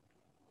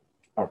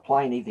or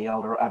Pliny the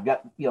Elder. I've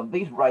got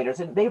these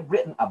writers, and they've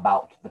written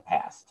about the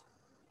past.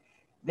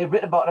 They've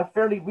written about a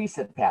fairly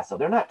recent past, so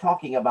they're not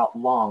talking about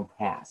long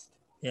past.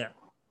 Yeah.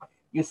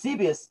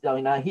 Eusebius,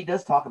 he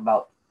does talk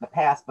about the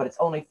past, but it's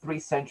only 3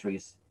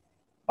 centuries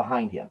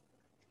behind him.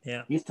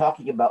 Yeah. He's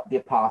talking about the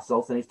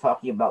apostles, and he's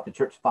talking about the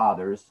church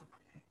fathers,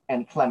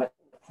 and Clement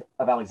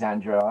of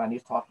Alexandria, and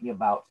he's talking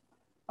about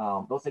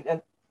those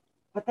things.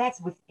 But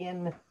that's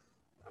within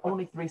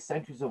only 3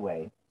 centuries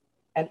away,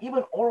 and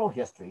even oral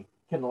history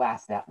can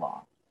last that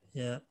long.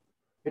 Yeah.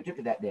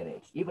 Particularly that day and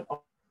age. Even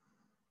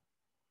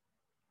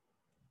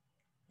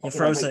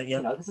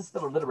this is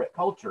still a literate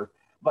culture,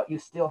 but you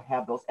still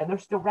have those, and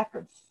there's still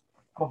records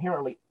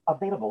coherently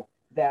available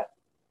that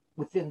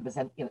within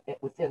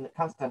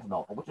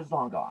Constantinople, which is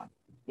long gone.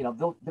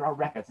 There are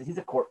records. These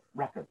are court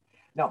records.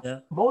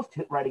 Now, most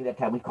writing at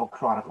that time we call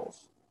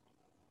chronicles,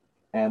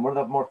 and one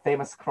of the more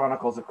famous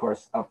chronicles, of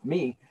course, of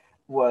me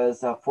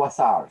was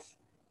Froissart's,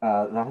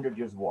 the 100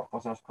 Years' War.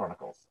 Froissart's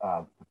Chronicles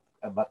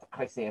about the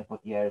Crécy and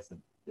Poitiers, the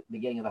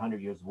beginning of the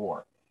 100 Years'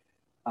 War.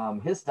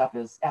 His stuff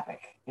is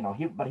epic,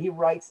 but he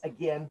writes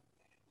again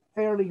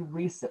fairly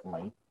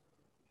recently,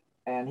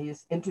 and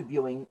he's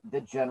interviewing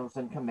the generals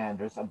and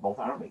commanders of both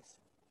armies.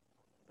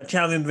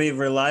 Can we be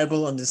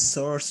reliable on the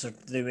source, or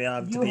do we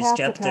have to be skeptical?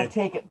 You have to kind of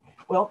take it.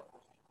 Well,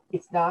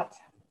 it's not.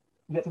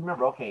 You have to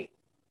remember. Okay,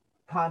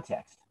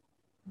 context.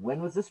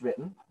 When was this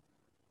written?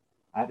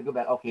 I have to go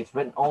back. Okay, it's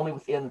written only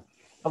within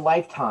the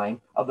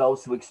lifetime of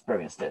those who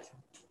experienced it.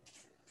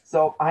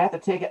 So I have to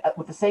take it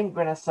with the same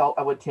grain of salt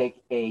I would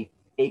take a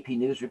AP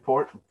News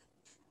report,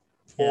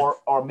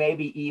 or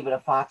maybe even a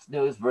Fox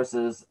News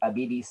versus a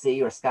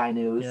BBC or Sky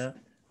News. Yeah.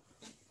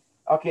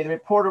 Okay, the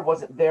reporter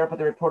wasn't there, but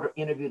the reporter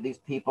interviewed these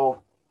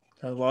people.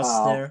 That was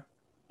there.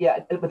 Yeah,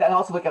 but then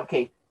also look up,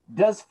 okay,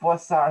 does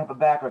Froissart have a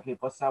background? Okay,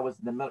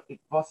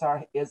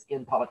 Froissart is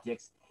in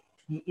politics.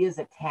 He is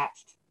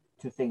attached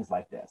to things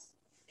like this.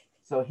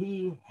 So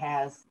he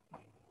has,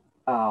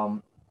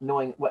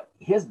 knowing what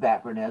his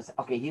background is,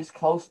 okay, he's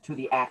close to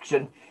the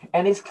action,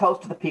 and he's close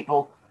to the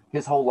people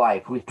his whole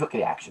life who took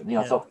the action.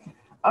 So,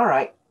 all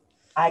right,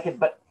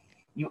 but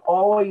you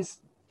always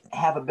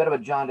have a bit of a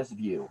jaundiced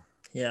view.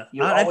 Yeah,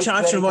 You're I always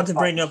actually betting want the to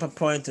bring punch. up a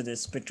point to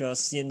this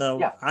because, you know,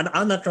 Yeah.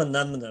 Anna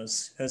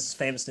Komnenos is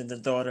famously the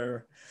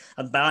daughter,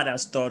 a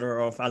badass daughter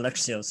of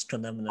Alexios Oh,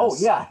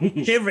 Komnenos.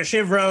 yeah. She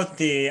wrote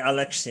the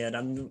Alexiad,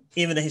 and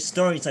even the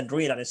historians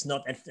agree that it's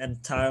not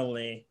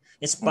entirely,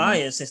 its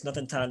bias is not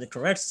entirely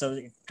correct. So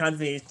can't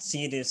we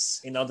see this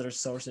in other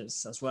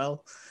sources as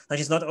well? Like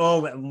it's not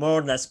all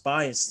more or less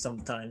biased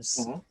sometimes,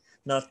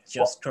 not Well,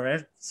 just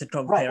correct to right.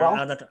 compare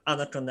Well,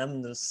 Anna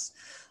Komnenos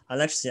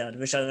Alexiad,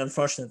 which I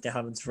unfortunately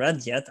haven't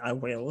read yet. I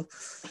will.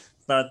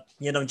 But,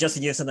 you know, just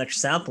to use an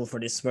example for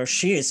this, where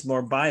she is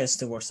more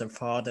biased towards her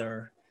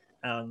father.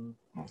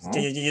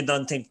 You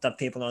don't think that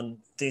people on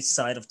this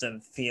side of the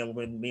field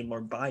would be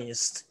more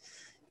biased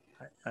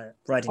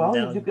writing well,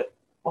 down?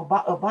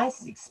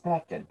 bias is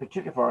expected,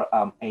 particularly for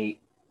a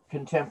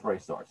contemporary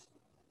source.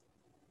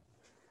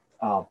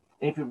 And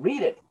if you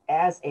read it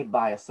as a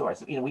biased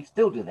source, you know, we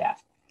still do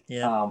that.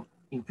 Yeah.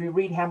 If you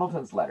read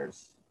Hamilton's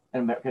letters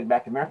in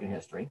back to American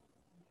history,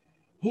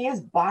 he is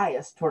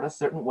biased toward a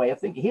certain way of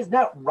thinking. He's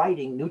not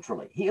writing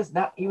neutrally. He is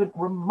not even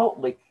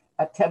remotely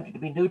attempting to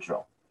be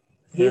neutral.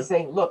 He is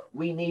saying, look,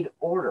 we need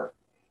order.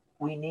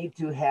 We need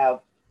to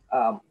have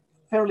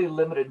fairly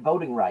limited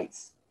voting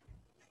rights.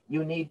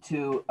 You need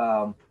to,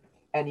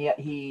 and yet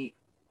he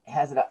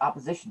has an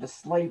opposition to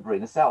slavery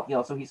in the South, you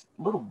know, so he's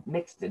a little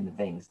mixed into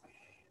things.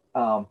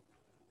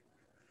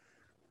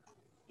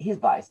 He's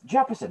biased.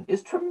 Jefferson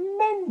is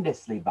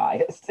tremendously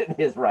biased in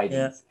his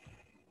writings.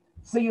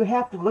 So you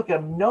have to look at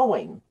him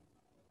knowing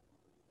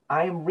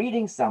I am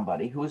reading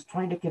somebody who is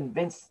trying to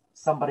convince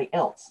somebody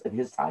else at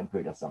his time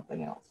period of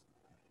something else.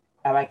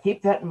 And I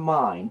keep that in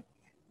mind,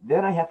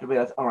 then I have to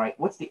realize, all right,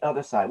 what's the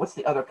other side? What's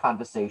the other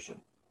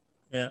conversation?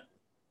 Yeah.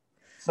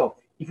 So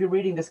if you're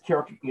reading this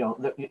character, you know,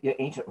 the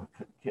ancient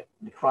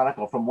the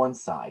chronicle from one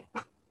side,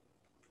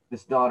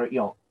 this daughter, you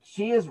know,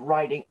 she is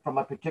writing from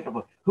a particular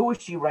book. Who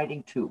is she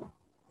writing to?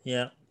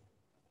 Yeah.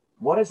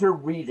 What is her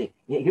reading?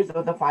 Here's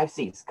the 5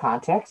 C's.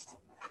 Context.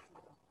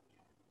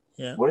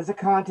 Yeah. What is the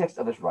context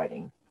of this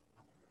writing?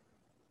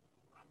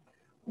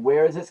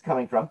 Where is this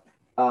coming from?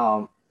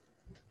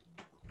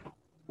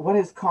 What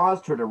has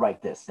caused her to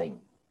write this thing?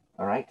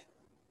 All right.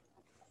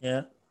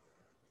 Yeah.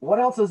 What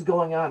else is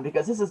going on?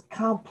 Because this is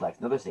complex.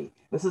 Another C.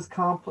 This is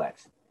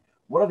complex.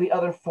 What are the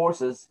other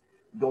forces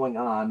going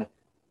on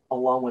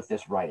along with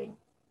this writing?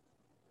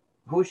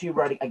 Who is she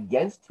writing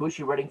against? Who is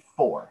she writing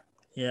for?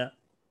 Yeah.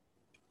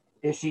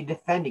 Is she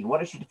defending?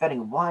 What is she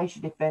defending? Why is she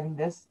defending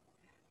this?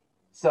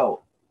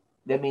 So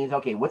that means,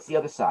 okay, what's the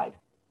other side?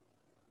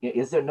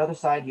 Is there another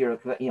side here?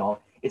 You know,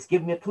 it's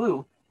giving me a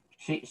clue.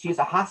 She's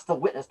a hostile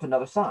witness to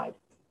another side.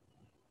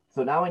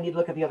 So now I need to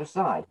look at the other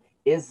side.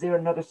 Is there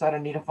another side I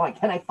need to find?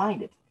 Can I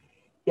find it?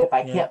 If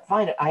I can't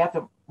find it, I have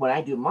to, when I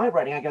do my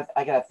writing, I got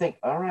to think,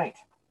 all right,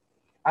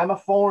 I'm a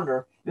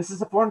foreigner. This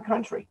is a foreign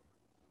country.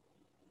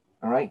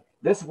 All right.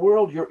 This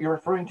world you're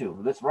referring to,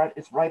 this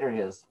writer,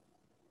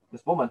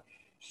 this woman,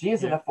 she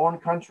is in a foreign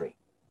country,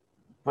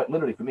 but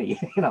literally for me,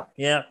 you know.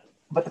 Yeah.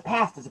 But the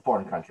past is a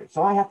foreign country.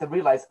 So I have to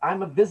realize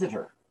I'm a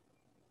visitor.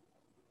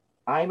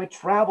 I'm a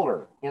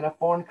traveler in a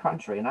foreign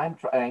country, and I'm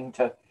trying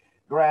to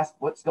grasp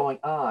what's going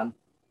on.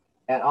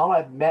 And all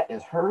I've met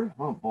is her.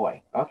 Oh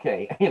boy.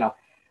 Okay. You know,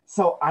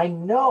 so I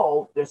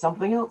know there's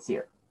something else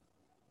here.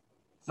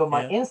 So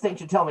my instinct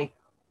should tell me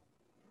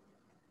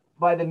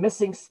by the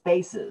missing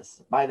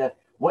spaces, by the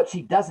what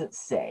she doesn't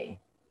say.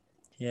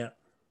 Yeah.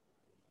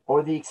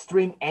 Or the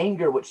extreme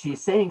anger which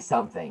she's saying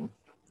something.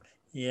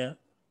 Yeah.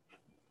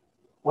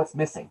 What's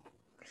missing?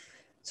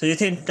 So you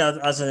think that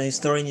as a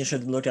historian you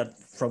should look at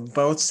from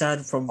both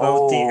sides, from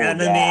both the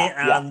enemy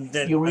and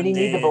the... You really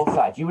need the both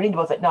sides. You really need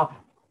both sides. Now,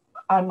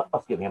 I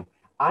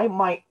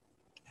might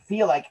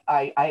feel like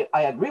I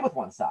agree with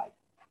one side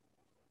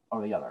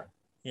or the other.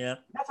 Yeah.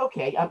 That's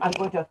okay. I'm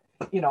going to,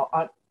 you know,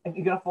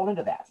 you're going to fall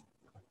into that.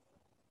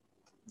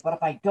 But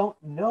if I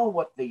don't know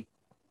what the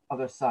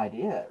other side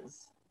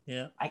is,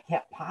 I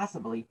can't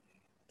possibly...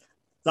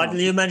 Like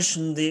you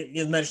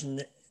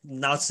mentioned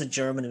Nazi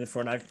Germany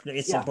before. Like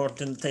it's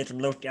important to take a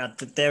look at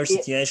their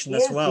situation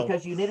as well.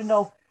 Because you need to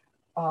know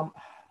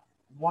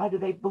why do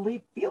they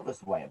feel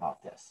this way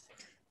about this?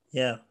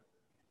 Yeah.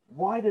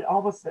 Why did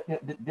all of a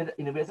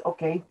sudden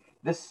okay?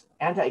 This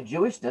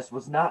anti-Jewishness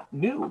was not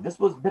new. This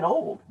was been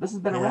old. This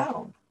has been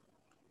around.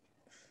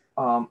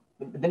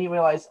 Then you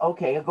realize,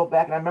 okay, I'll go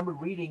back and I remember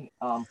reading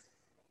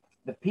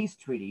the peace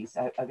treaties.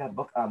 I got a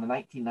book on the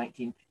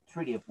 1919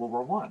 Treaty of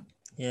World War I.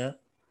 Yeah.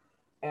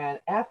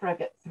 And after I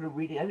get through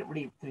reading, I didn't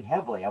read too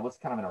heavily. I was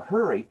kind of in a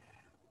hurry,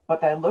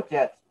 but I looked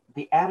at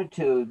the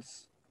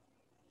attitudes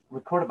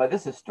recorded by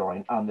this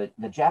historian on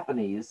the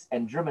Japanese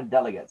and German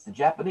delegates. The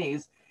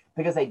Japanese,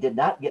 because they did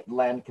not get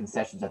land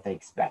concessions that they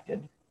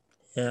expected.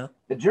 Yeah.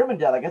 The German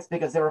delegates,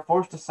 because they were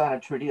forced to sign a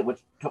treaty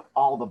which took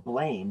all the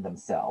blame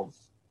themselves.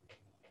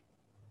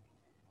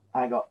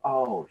 I go,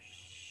 oh,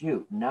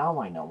 shoot, now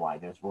I know why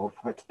there's World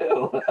War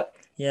II.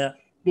 Yeah.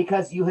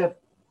 Because you have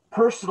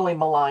personally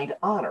maligned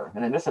honor.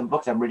 And there's some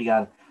books I'm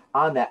reading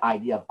on that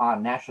idea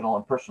of national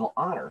and personal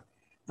honor.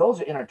 Those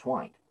are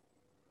intertwined.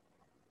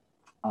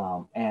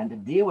 And to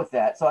deal with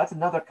that, so that's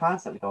another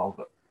concept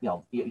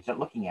you start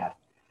looking at.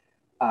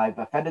 I've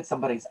offended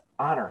somebody's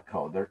honor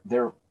code.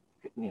 They're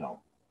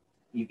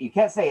you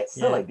can't say it's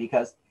silly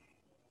because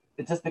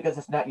it's just because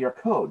it's not your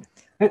code.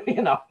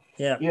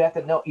 You have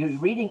to know you're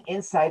reading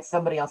inside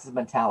somebody else's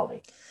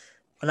mentality.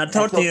 And I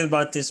talked to you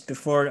about this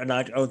before, and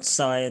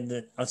outside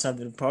the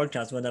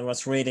podcast when I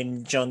was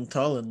reading John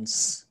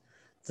Toland's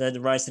The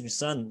Rising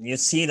Sun. You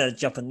see the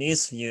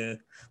Japanese view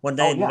when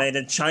they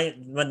invaded China.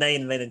 When they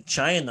invaded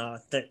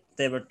China,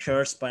 they were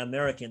cursed by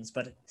Americans,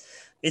 but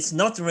it's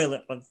not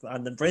really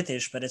on the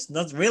British, but it's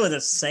not really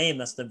the same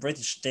as the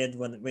British did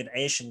with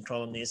Asian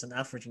colonies and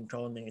African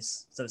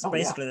colonies. So it's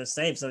basically the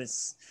same. So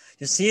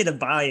you see the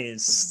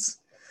bias,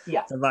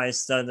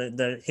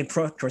 the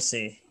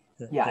hypocrisy.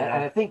 Yeah,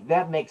 and I think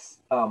that makes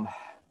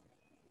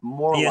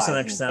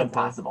moralizing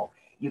impossible.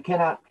 You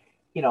cannot,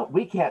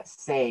 we can't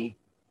say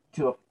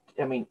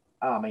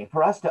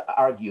for us to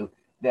argue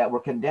that we're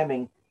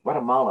condemning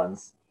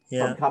Guatemalans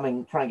from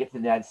trying to get to the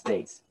United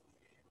States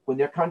when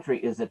their country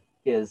is a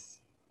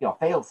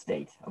failed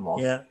state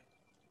almost. Yeah.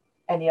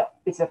 And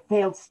it's a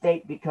failed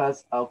state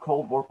because of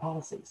Cold War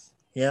policies.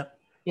 Yeah.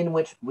 In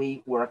which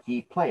we were a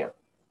key player.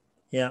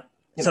 Yeah.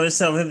 So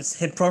it's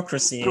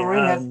hypocrisy.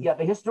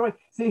 The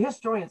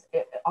historians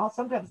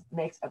sometimes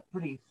makes a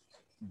pretty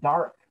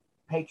dark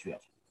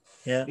patriot.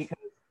 Yeah. Because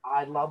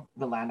I love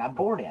the land I'm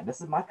born in.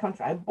 This is my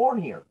country. I'm born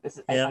here. I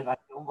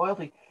feel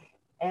loyalty.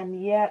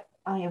 And yet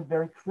I am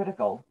very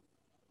critical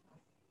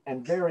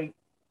and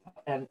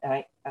and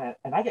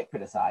I get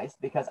criticized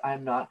because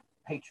I'm not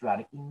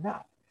patriotic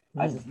enough.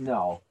 I just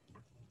know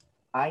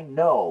I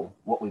know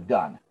what we've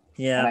done.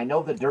 Yeah. And I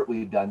know the dirt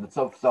we've done,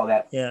 so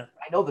that I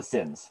know the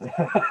sins.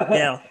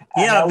 I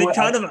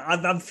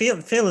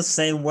feel the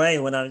same way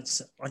when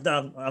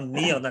I'm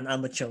me on an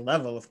amateur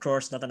level, of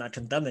course, not an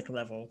academic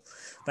level,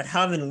 but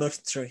having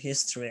looked through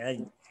history,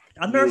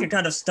 America you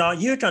kind of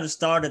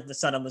started the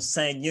Saddam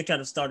Hussein, you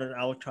kind of started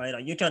Al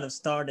Qaeda, you kind of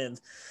started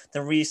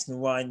the reason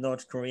why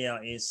North Korea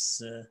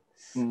is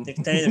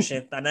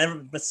dictatorship,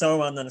 but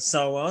so on and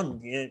so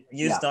on.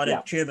 You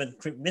started Cuban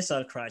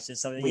Missile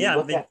Crisis. So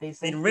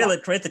been really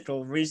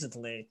critical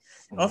recently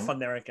of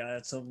America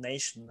as a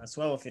nation as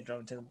well. If you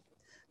go to,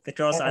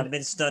 because I've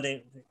been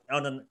studying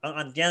on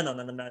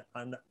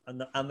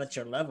an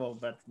amateur level,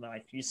 but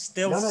like you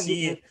still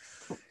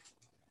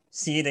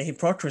see the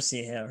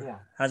hypocrisy here,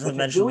 as I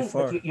mentioned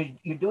before.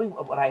 You're doing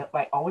what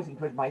I always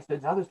encourage my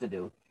students and others to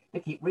do, to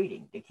keep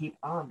reading, to keep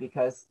on,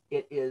 because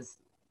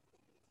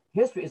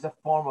history is a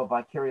form of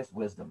vicarious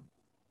wisdom.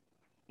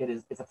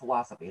 It's a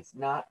philosophy. It's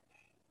not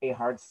a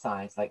hard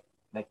science like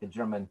the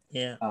German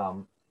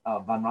von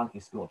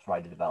Ranke school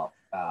tried to develop.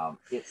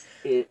 It's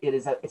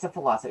a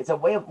philosophy. It's a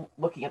way of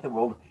looking at the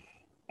world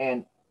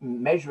and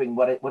measuring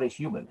what is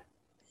human.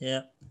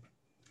 Yeah.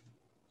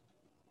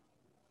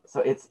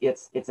 So it's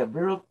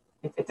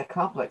a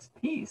complex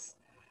piece.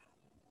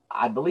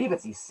 I believe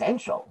it's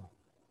essential.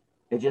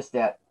 It's just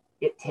that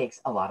it takes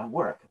a lot of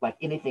work. Like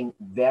anything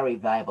very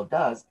valuable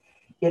does,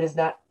 it does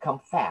not come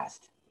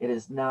fast. It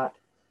is not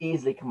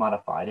easily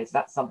commodified. It's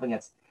not something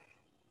that's,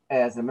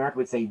 as America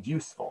would say,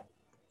 useful.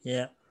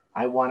 Yeah.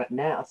 I want it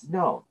now.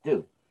 No,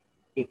 dude.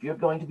 If you're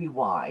going to be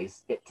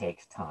wise, it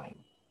takes time.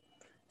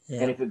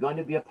 Yeah. And if you're going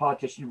to be a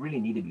politician, you really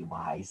need to be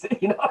wise.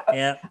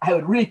 Yeah. I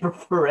would really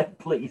prefer it,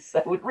 please.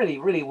 I would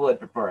really would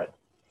prefer it.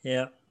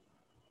 Yeah.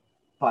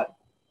 But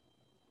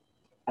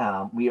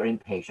we are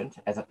impatient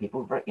as a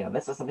people.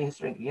 This is something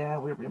history. Yeah,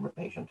 we're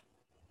patient.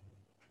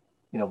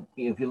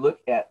 If you look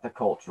at the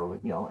culture,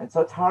 and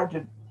so it's hard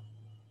to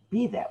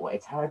be that way.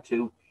 It's hard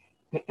to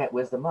pick that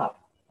wisdom up.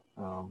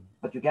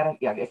 But you gotta,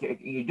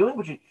 you're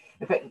doing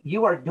in fact,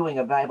 you are doing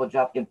a valuable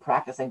job in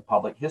practicing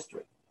public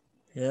history.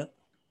 Yeah.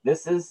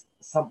 This is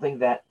something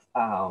that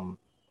I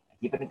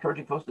keep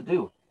encouraging folks to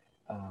do.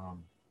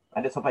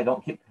 I just hope I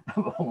don't keep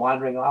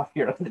wandering off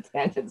here on the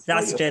tangents.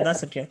 That's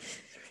okay.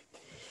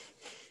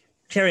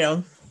 Carry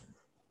on.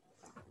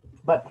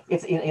 But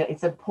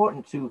it's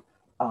important to,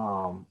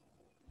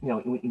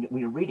 when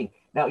you're reading.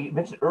 Now, you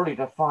mentioned earlier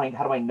to find,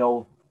 how do I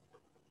know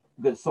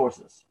good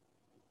sources?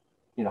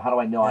 How do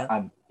I know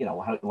I'm,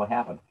 what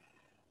happened?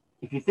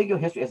 If you think of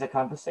history as a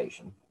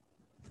conversation,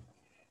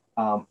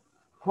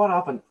 quite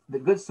often the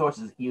good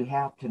sources you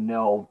have to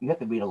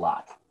read a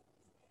lot.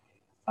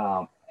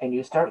 And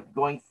you start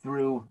going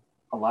through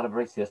a lot of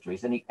various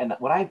histories. And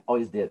what I have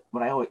always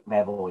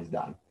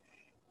done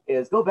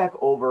is go back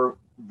over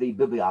the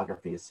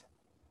bibliographies,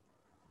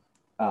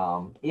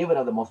 even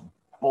of the most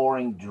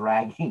boring,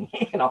 dragging,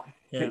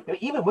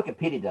 even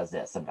Wikipedia does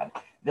this sometimes.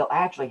 They'll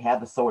actually have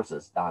the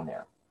sources on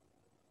there.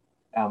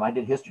 I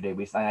did History Day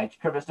recently. I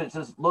encourage students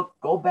says, look,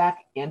 go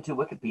back into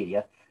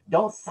Wikipedia.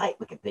 Don't cite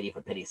Wikipedia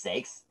for pity's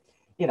sakes.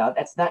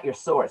 That's not your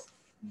source.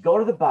 Go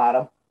to the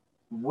bottom.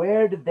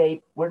 Where did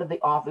the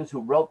authors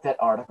who wrote that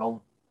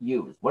article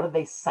use? What did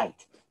they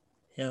cite?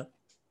 Yeah.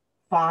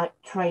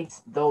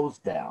 Trace those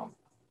down,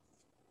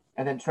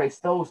 and then trace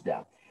those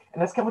down.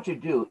 And that's kind of what you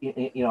do.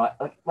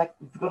 Like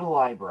if you go to the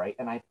library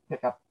and I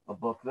pick up a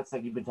book, let's say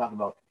you've been talking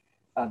about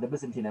the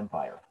Byzantine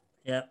Empire.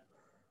 Yeah.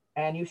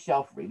 and you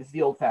shelf read. This is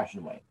the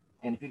old-fashioned way.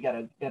 And if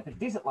it's a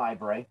decent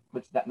library,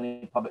 which that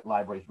many public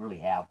libraries really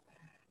have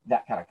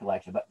that kind of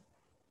collection, but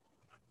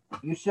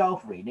you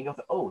shelf read and you go,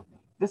 oh,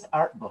 this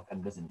art book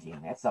on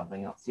Byzantine, that's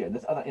something else here.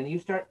 This other, and you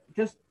start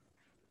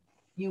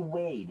you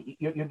wade.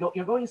 You're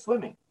going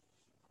swimming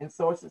in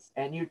sources,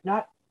 and you're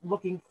not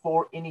looking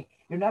for any.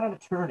 You're not an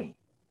attorney.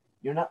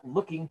 You're not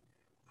looking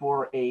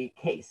for a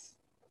case.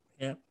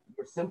 Yeah.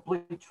 You're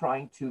simply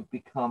trying to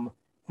become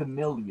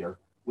familiar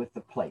with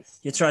the place.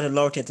 You try to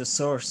locate the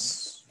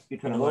source. You're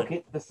trying to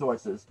locate the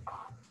sources.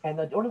 And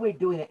the only way of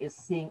doing it is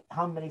seeing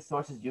how many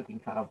sources you can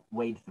kind of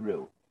wade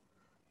through.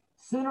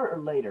 Sooner or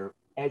later,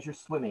 as you're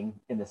swimming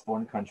in this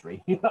foreign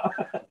country, you don't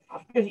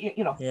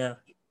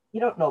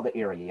know the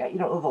area yet. You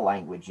don't know the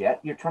language yet.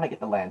 You're trying to get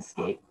the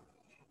landscape.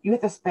 You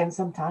have to spend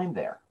some time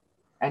there.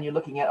 And you're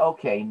looking at,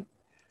 okay,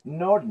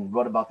 Norden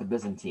wrote about the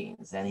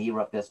Byzantines, and he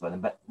wrote this one.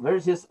 But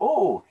here's his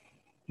old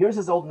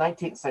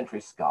 19th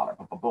century scholar.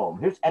 Boom.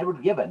 Here's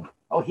Edward Gibbon.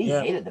 Oh, he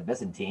hated the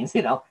Byzantines,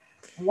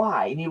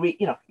 Why? And you read,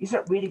 you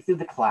start reading through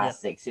the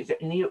classics,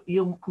 and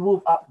you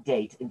move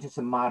update into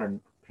some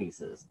modern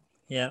pieces.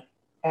 Yeah.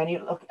 And you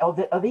look,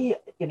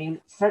 and you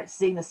start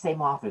seeing the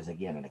same authors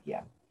again and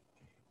again.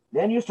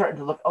 Then you're starting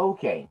to look,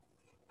 okay,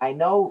 I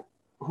know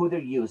who they're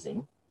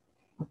using.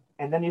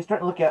 And then you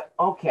start to look at,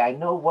 okay, I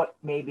know what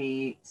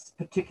maybe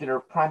particular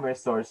primary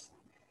source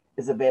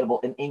is available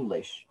in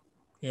English.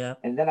 Yeah.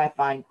 And then I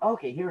find,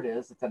 okay, here it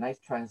is. It's a nice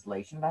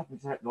translation. And I can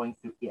start going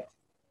through it.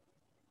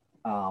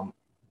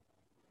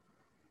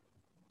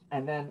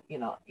 And then,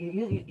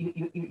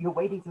 you're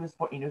waiting through this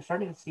point, and you're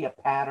starting to see a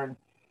pattern,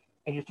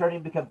 and you're starting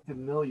to become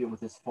familiar with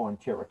this foreign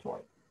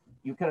territory.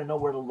 You kind of know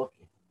where to look.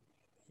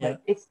 Yeah.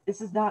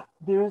 But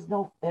there is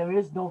no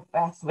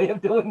fast way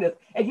of doing this.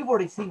 And you've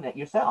already seen that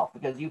yourself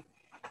because you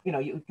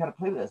kind of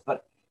play with this.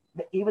 But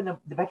even the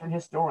veteran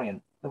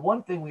historian, the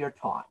one thing we are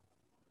taught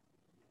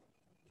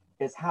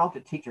is how to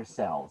teach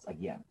ourselves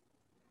again.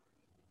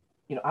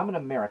 I'm an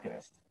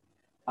Americanist.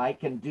 I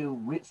can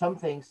do some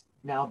things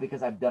now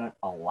because I've done it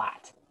a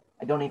lot.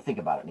 I don't even think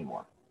about it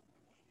anymore,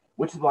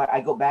 which is why I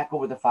go back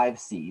over the 5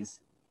 C's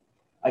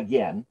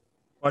again.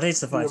 What is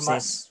the 5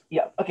 C's?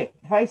 Yeah, okay,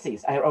 5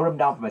 C's. I wrote them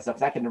down for myself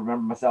because I can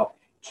remember myself.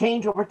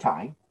 Change over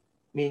time.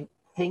 I mean,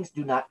 things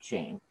do not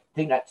change.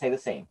 Things do not stay the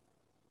same.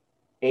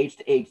 Age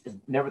to age is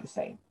never the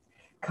same.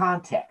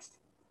 Context.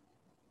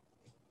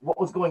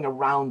 What was going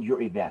around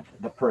your event,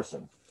 the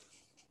person?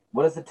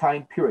 What is the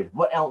time period?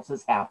 What else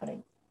is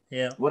happening?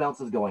 Yeah. What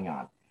else is going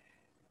on?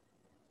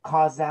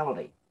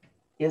 Causality.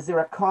 Is there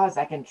a cause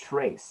I can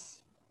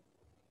trace?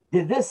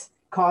 Did this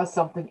cause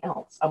something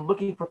else? I'm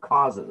looking for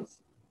causes.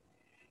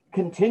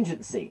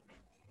 Contingency.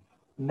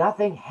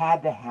 Nothing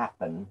had to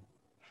happen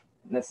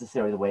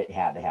necessarily the way it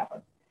had to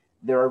happen.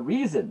 There are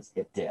reasons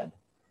it did.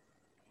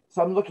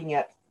 So I'm looking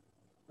at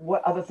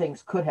what other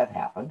things could have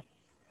happened.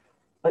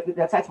 But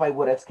that's why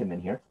what ifs come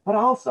in here. But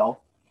also,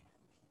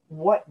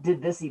 what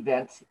did this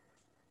event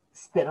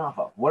spin off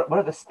of? What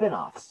are the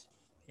spin-offs?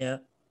 Yeah.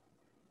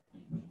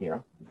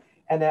 Here.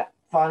 And that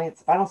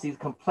final C's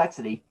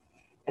complexity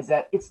is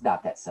that it's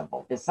not that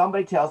simple. If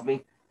somebody tells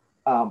me,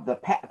 in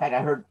fact,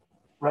 I heard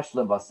Rush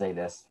Limbaugh say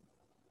this,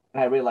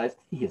 and I realized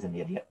he is an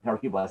idiot, or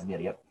he was an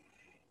idiot.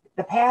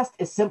 The past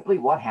is simply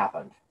what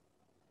happened,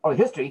 or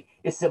history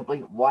is simply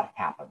what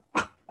happened.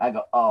 I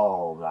go,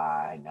 oh,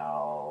 I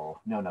know.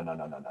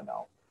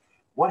 No.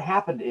 What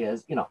happened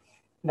is,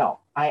 no,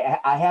 I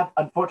have,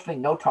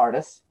 unfortunately, no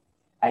TARDIS.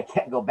 I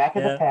can't go back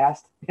in the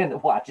past and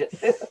watch it.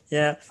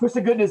 Yeah. Of course, the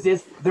good news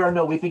is there are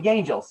no weeping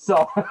angels.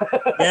 So,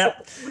 yeah.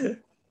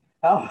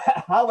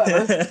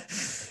 However,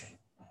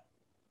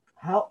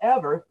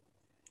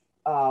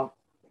 the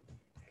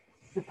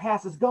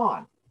past is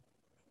gone.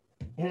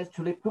 It is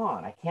truly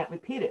gone. I can't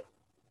repeat it.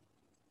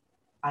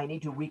 I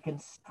need to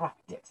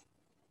reconstruct it.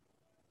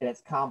 And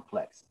it's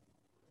complex.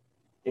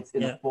 It's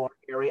in a foreign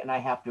area, and I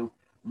have to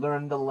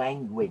learn the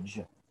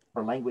language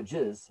or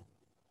languages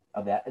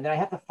of that. And then I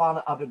have to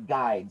follow other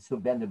guides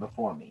who've been there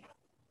before me.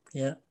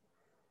 Yeah.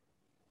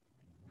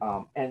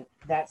 And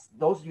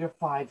those are your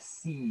 5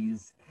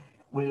 C's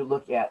when you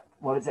look at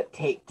what does it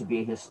take to be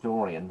a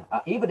historian.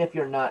 Even if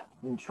you're not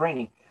in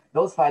training,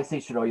 those 5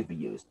 C's should always be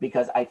used,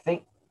 because I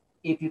think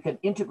if you can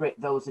integrate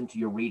those into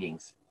your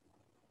readings,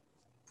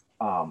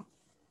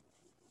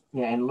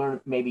 and learn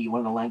maybe one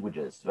of the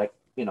languages, like,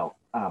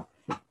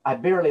 I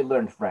barely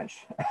learned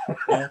French.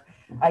 Yeah.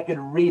 I could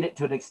read it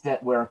to an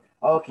extent where,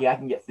 okay, I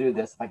can get through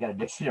this if I got a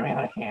dictionary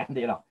on hand,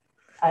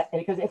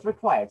 because it's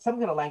required. Some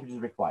kind of language is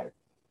required.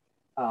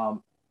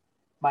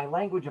 My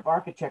language of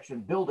architecture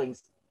and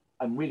buildings,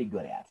 I'm really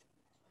good at.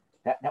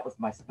 That was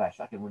my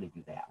special. I can really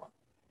do that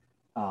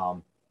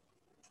one.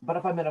 But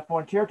if I'm in a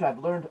foreign territory,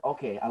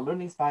 I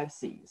learned these 5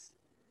 C's,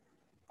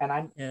 and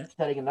I'm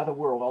studying another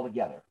world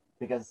altogether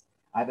because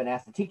I've been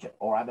asked to teach it,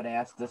 or I've been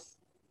asked to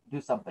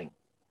do something.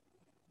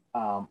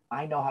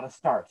 I know how to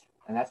start,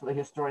 and that's what the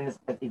historian has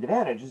the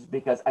advantage, is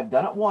because I've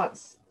done it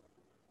once.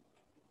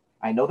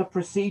 I know the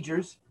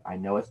procedures. I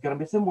know it's going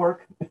to be some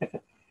work.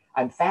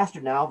 I'm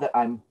faster now that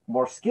I'm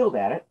more skilled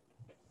at it,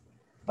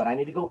 but I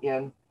need to go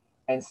in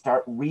and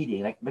start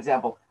reading. Like, for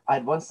example, I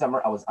had one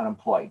summer I was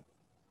unemployed.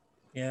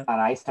 Yeah.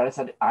 And I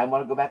said, I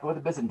want to go back over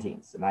the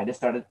Byzantines. And I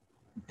just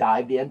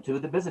dived into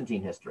the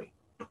Byzantine history.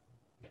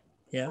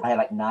 Yeah. I had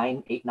like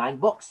 9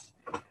 books.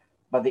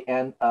 By the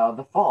end of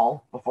the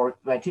fall, before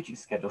my teaching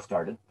schedule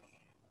started,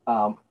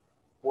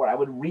 where I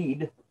would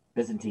read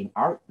Byzantine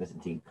art,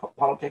 Byzantine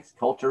politics,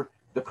 culture,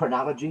 the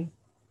chronology,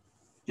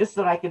 just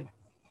so that I could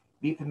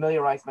be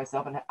familiarized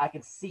myself and I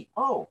could see,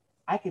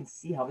 I can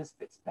see how this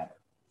fits better,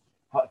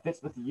 how it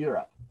fits with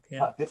Europe,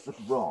 how it fits with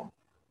Rome,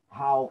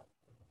 how,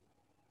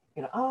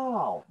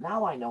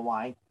 now I know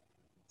why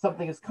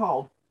something is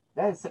called,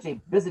 that is such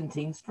a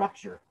Byzantine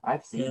structure.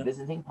 I've seen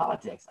Byzantine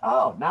politics.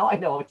 Oh, now I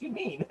know what you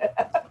mean.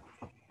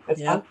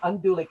 It's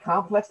unduly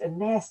complex and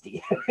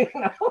nasty.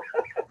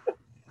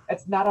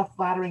 It's not a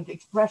flattering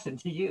expression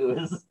to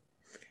use.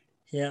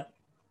 Yeah.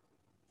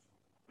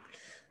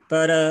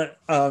 But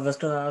I was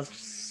gonna ask,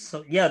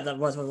 so that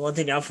was one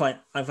thing I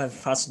find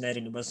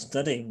fascinating about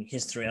studying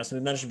history, as we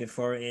mentioned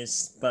before,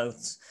 is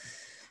both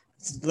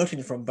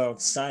looking from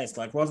both sides.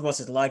 Like, what was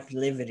it like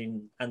living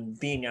in and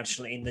being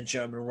actually in the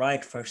German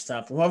Reich, for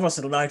example? What was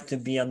it like to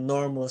be a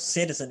normal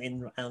citizen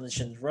in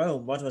ancient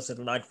Rome? What was it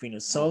like being a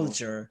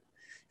soldier,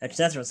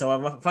 etc.? So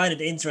I find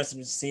it interesting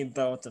to see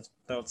both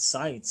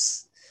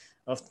sides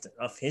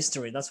of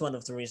history. That's one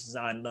of the reasons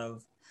I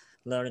love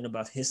learning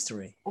about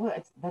history. Well,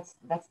 that's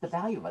the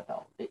value of it,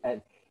 though.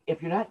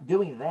 If you're not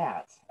doing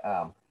that,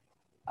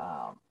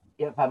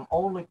 if I'm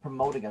only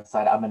promoting a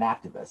side, I'm an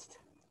activist.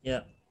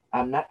 Yeah.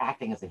 I'm not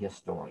acting as a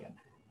historian.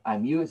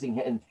 I'm using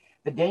it, and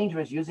the danger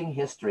is using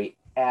history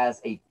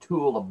as a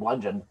tool, a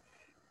bludgeon.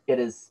 It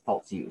is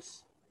false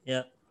use.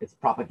 Yeah. It's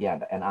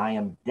propaganda, and I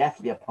am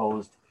deathly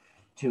opposed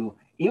to,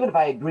 even if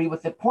I agree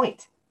with the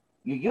point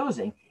you're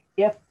using,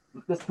 if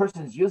this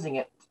person is using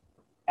it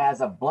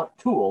as a blunt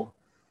tool,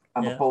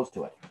 I'm opposed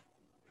to it.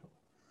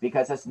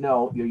 Because it's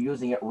you're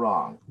using it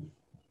wrong.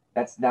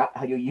 That's not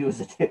how you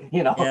use it,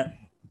 Yeah.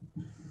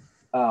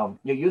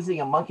 You're using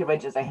a monkey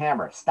wrench as a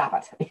hammer. Stop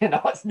it.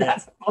 It's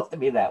not supposed to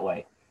be that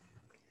way.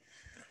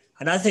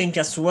 And I think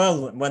as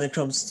well, when it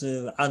comes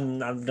to,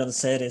 and I'm going to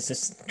say this,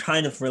 it's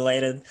kind of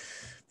related,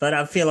 but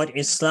I feel like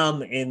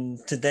Islam in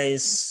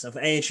today's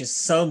age is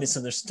so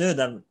misunderstood,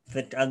 and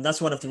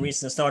that's one of the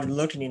reasons I started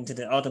looking into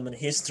the Ottoman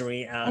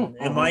history and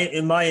in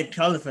my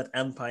Caliphate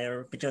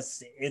empire,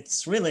 because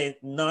it's really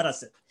not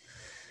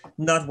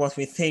what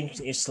we think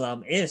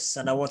Islam is,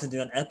 and I want to do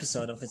an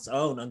episode of its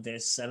own on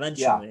this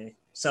eventually. Yeah.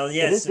 So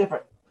yes, it is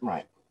different,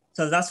 right?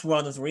 So that's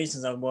one of the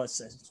reasons I've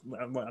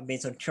been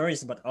so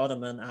curious about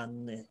Ottoman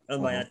and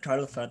Umayyad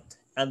Caliphate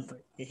and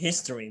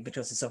history,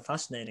 because it's so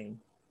fascinating.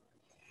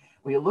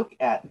 When you look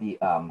at the,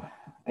 I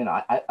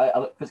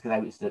look because I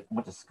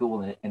went to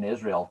school in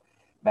Israel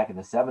back in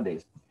the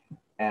 70s,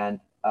 and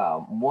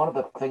one of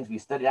the things we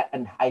studied,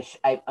 and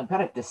I'm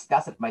kind of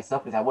discussed it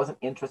myself because I wasn't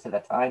interested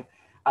at the time.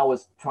 I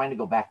was trying to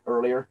go back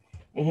earlier,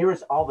 and here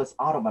is all this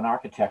Ottoman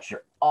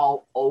architecture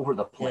all over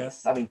the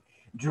place. I mean,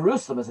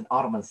 Jerusalem is an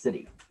Ottoman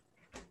city.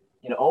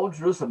 Old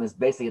Jerusalem is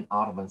basically an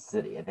Ottoman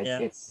city, and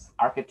it's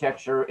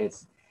architecture.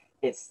 It's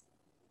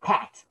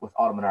packed with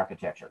Ottoman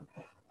architecture.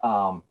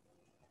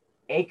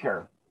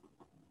 Acre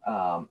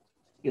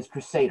is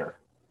Crusader.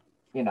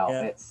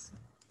 It's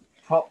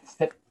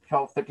 12th,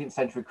 13th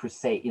century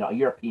Crusade.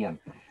 European.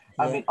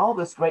 I mean, all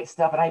this great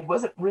stuff, and I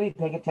wasn't really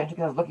paying attention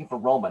because I was looking for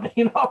Roman.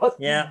 I was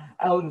there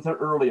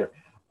earlier.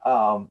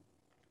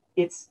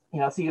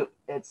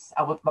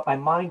 My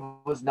mind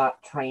was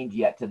not trained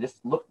yet to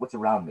just look what's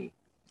around me,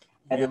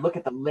 and to look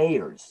at the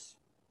layers.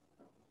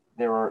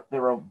 There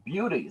are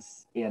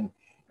beauties in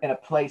a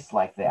place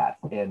like that,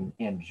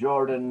 in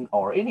Jordan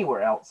or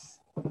anywhere else,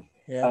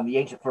 on the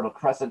ancient Fertile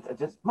Crescent.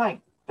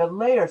 The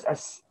layers are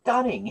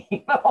stunning.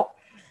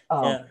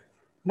 No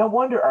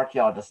wonder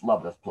archaeologists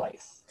love this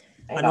place.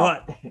 And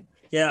what?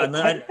 Yeah,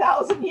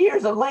 10,000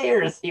 years of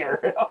layers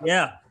here.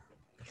 Yeah.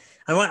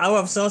 I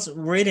was also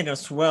reading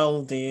as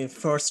well the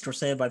First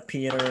Crusade by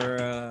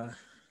Peter.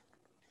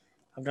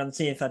 I'm gonna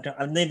see if I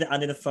need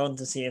a phone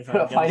to see if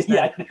I can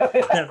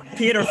understand.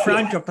 Peter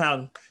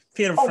Frankopan.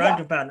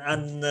 Frankopan,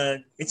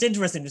 and it's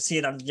interesting to see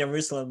that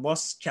Jerusalem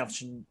was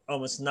captured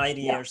almost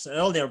 90 years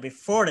earlier,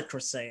 before the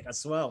Crusade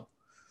as well.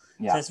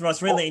 So it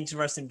was really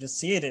interesting to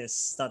see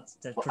this, that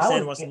the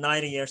Crusade was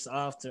 90 years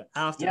after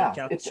the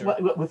capture.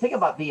 Well, think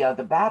about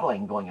the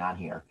battling going on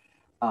here.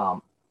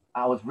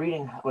 I was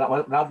reading when I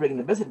was reading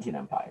the Byzantine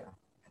Empire,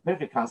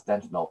 particularly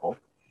Constantinople.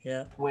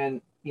 Yeah.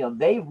 When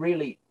they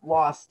really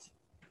lost,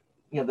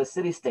 the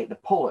city-state, the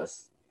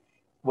polis,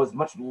 was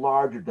much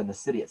larger than the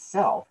city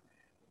itself,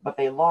 but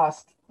they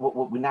lost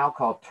what we now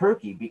call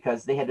Turkey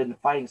because they had been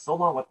fighting so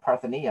long with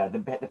Parthenia,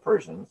 the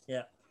Persians,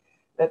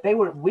 that they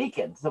were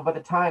weakened. So by the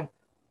time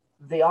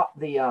the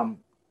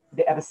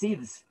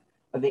Abbasids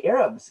and the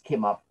Arabs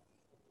came up,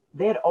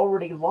 they had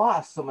already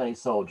lost so many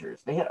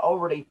soldiers. They had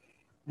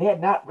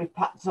not,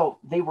 so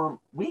they were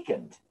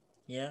weakened.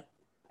 Yeah.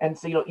 And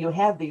so, you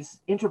have these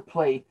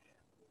interplay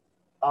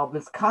of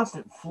this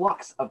constant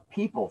flux of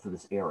people through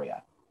this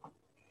area.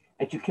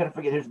 And you can't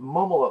forget, there's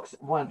Mamelukes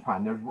at one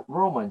time, there's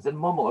Romans and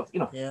Mamelukes,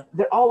 Yeah.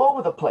 they're all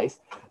over the place.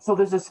 So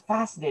there's this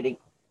fascinating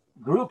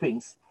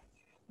groupings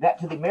that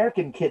to the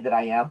American kid that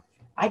I am,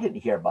 I didn't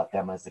hear about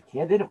them as a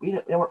kid. They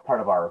weren't part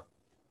of our,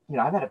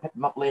 I've had to pick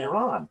them up later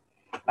on.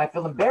 I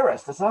feel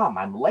embarrassed.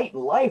 I'm late in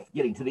life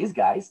getting to these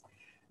guys.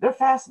 They're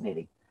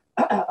fascinating.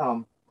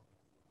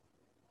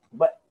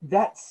 But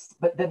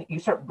then you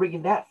start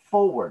bringing that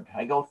forward.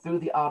 I go through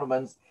the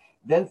Ottomans,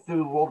 then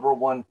through World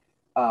War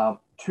I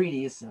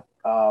treaties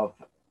of,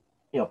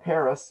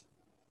 Paris,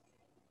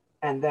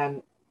 and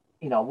then,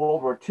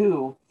 World War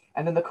II,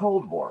 and then the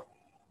Cold War.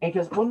 And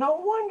because, well, no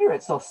wonder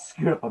it's so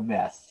screwed up a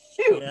mess.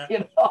 Shoot,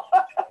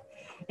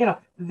 Yeah.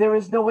 There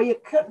is no way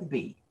it couldn't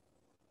be.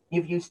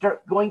 If you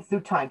start going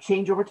through time,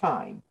 change over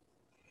time,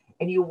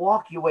 and you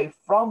walk your way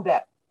from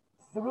that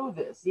through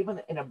this,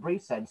 even in a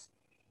brief sense,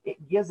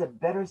 it gives a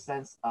better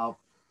sense of,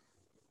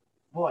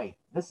 boy,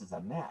 this is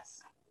a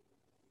mess.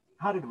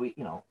 How did we,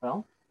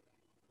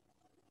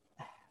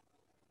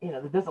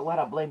 there's a lot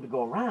of blame to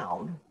go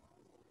around,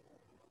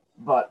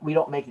 but we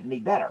don't make it any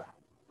better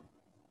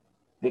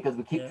because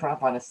we keep trying to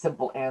find a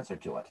simple answer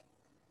to it.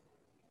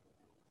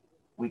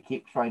 We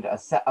keep trying to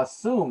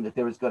assume that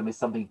there is going to be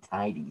something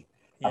tidy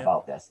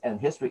about this.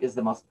 And history is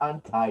the most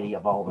untidy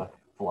of all the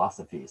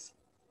philosophies.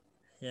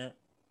 Yeah.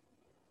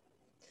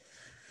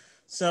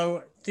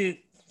 So,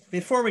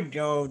 before we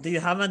go, do you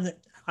have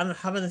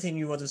anything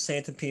you want to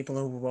say to people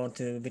who want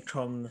to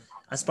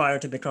aspire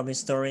to become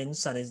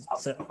historians and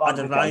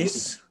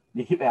advice?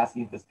 You keep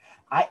asking this.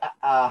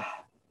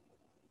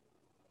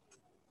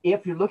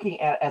 If you're looking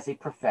at it as a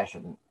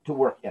profession to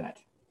work in it,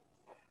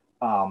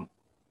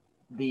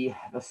 the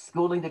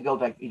schooling to go,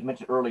 like you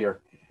mentioned earlier,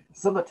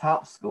 some of the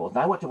top schools.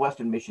 I went to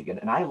Western Michigan,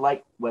 and I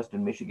liked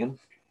Western Michigan.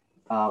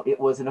 It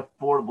was an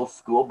affordable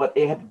school, but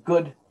it had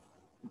good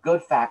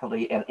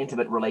faculty and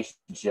intimate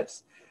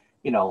relationships,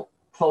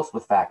 close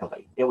with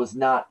faculty. It was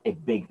not a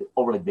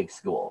overly big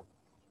school,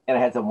 and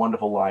it has a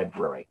wonderful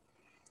library.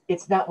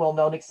 It's not well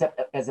known,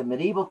 except as a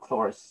medieval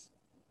course,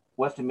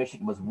 Western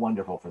Michigan was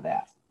wonderful for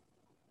that.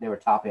 They were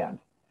top end.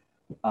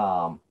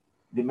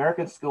 The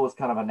American school was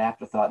kind of an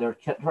afterthought.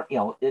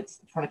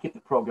 It's trying to keep the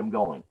program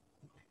going.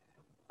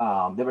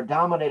 They were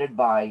dominated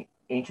by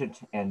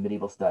ancient and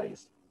medieval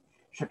studies.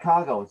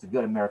 Chicago is a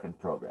good American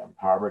program,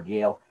 Harvard,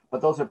 Yale,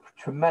 but those are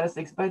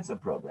tremendously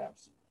expensive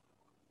programs.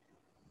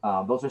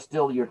 Those are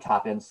still your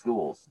top-end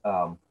schools.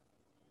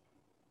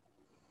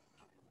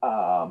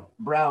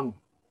 Brown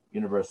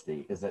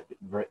University is an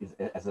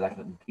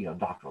excellent,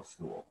 doctoral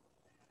school.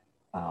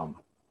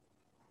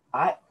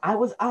 I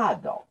was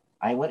odd, though.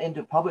 I went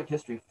into public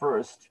history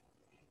first.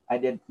 I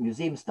did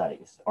museum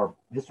studies or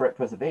historic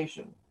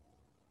preservation.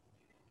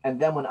 And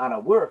then when on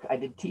at work, I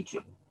did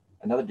teaching,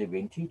 another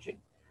degree in teaching.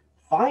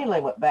 Finally, I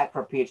went back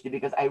for a PhD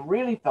because I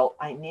really felt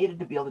I needed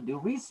to be able to do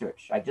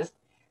research. I just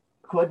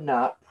could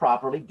not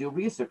properly do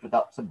research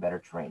without some better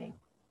training.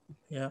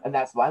 Yeah. And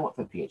that's why I went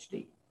for the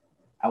PhD.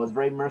 I was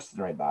very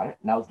mercenary about it.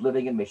 And I was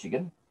living in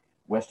Michigan.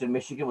 Western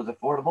Michigan was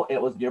affordable.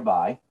 It was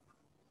nearby.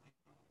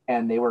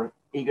 And they were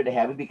eager to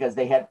have me because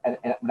they had, and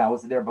when I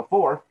was there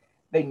before,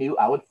 they knew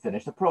I would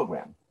finish the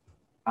program.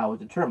 I was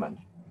determined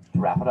to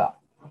wrap it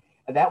up.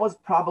 And that was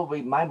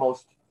probably my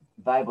most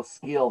valuable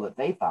skill that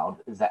they found,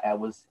 is that I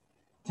was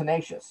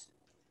tenacious.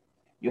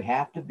 You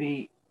have to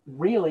be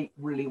really,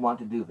 really want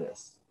to do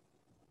this.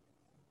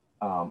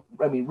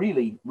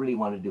 Really, really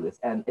want to do this.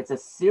 And it's a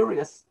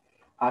serious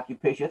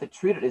occupation. You have to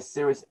treat it as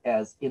serious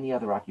as any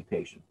other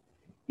occupation,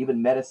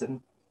 even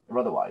medicine or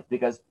otherwise.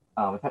 Because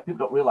in fact, people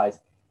don't realize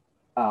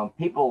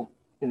people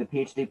in the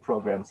PhD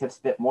programs have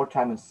spent more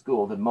time in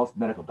school than most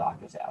medical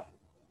doctors have,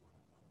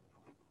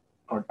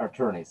 or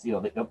attorneys,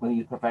 when they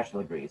use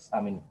professional degrees.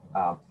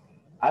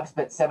 I've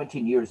spent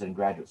 17 years in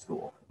graduate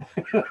school.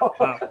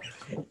 Wow.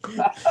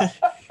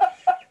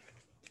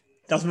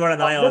 That's more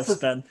than I have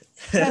spent.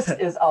 This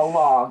is a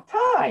long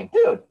time,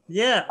 dude.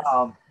 Yeah.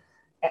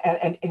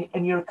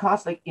 And you're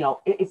constantly,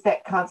 it's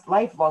that constant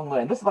lifelong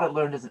learning. This is what I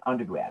learned as an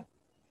undergrad,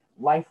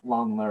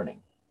 lifelong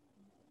learning.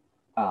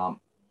 So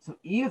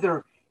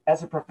either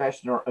as a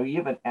professional or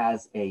even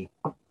as an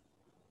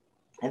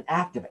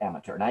active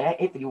amateur. And I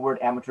hate the word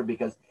amateur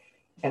because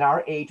in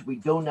our age, we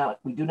do not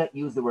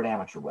use the word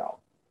amateur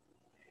well.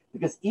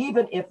 Because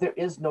even if there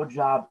is no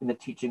job in the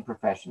teaching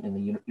profession in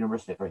the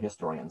university for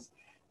historians,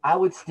 I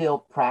would still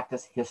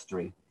practice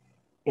history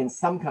in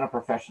some kind of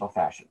professional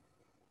fashion.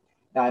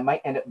 Now, I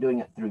might end up doing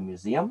it through a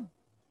museum,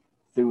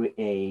 through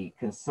a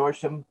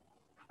consortium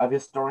of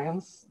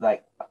historians,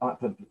 like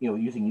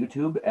using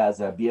YouTube as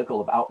a vehicle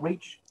of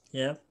outreach.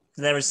 Yeah,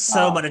 there is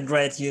so many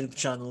great YouTube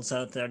channels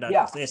out there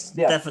that is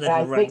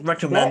definitely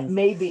recommend. That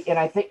maybe, and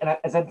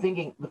as I'm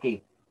thinking,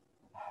 okay,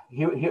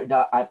 here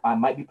I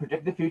might be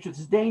predicting the future. This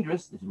is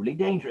dangerous. It's really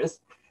dangerous.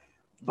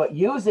 But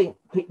using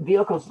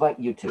vehicles like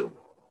YouTube,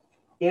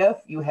 if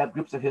you have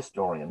groups of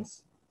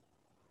historians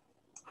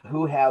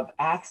who have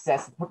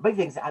access, big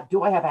things,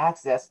 do I have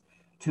access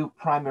to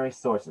primary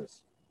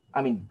sources?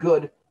 I mean,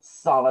 good,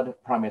 solid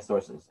primary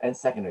sources and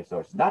secondary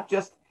sources, not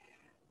just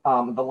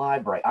The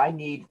library. I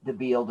need to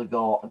be able to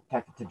go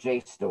to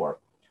JSTOR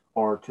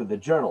or to the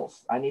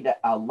journals. I need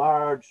a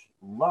large,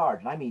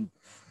 and I mean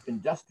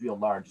industrial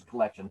large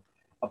collection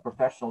of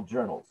professional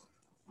journals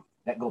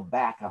that go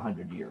back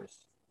 100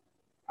 years.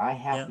 I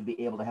have to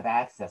be able to have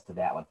access to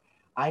that one.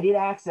 I need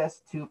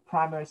access to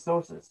primary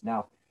sources.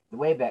 Now, the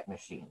Wayback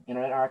Machine,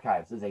 Internet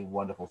Archives, is a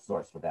wonderful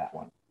source for that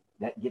one.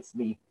 That gets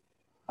me,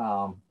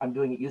 I'm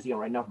using it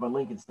right now for my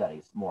Lincoln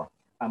studies more.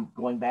 I'm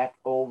going back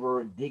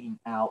over, digging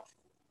out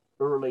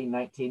early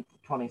 19th,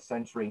 20th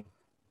century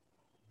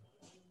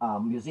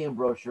museum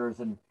brochures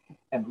and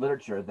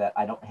literature that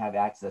I don't have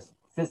access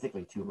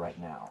physically to right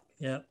now.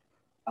 Yeah.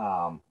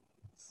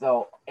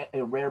 So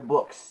rare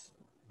books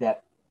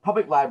that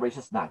public libraries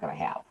just not going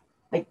to have.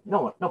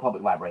 No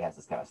public library has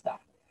this kind of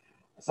stuff.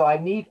 So I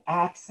need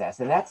access,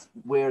 and that's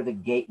where the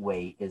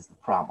gateway is the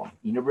problem.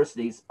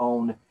 Universities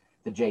own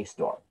the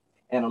JSTOR,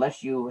 and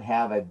unless you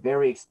have a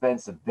very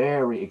expensive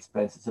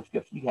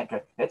subscription,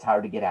 it's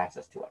hard to get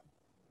access to it.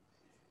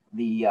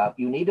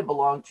 You need to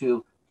belong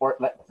to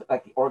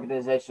like the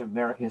Organization of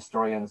American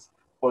Historians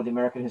or the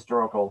American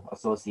Historical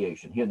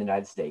Association here in the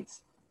United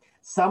States,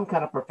 some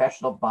kind of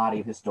professional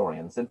body of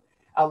historians, and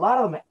a lot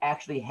of them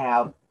actually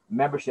have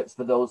memberships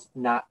for those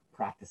not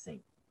practicing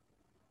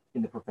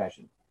in the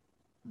profession.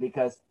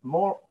 Because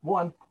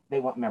one, they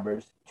want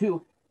members.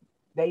 Two,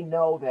 they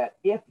know that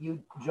if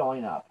you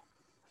join up,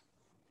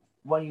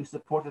 one, you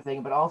support the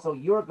thing, but also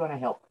you're going to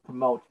help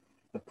promote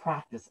the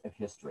practice of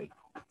history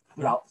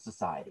throughout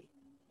society.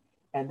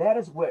 And that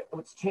is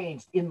what's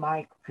changed in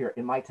my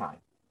time.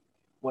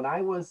 When I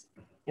was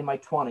in my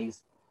 20s,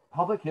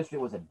 public history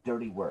was a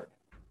dirty word.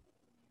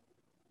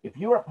 If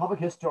you were a public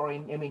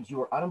historian, it means you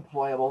were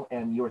unemployable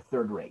and you were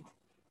third rate.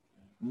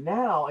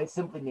 Now it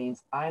simply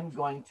means I'm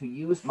going to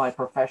use my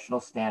professional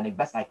standing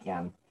best I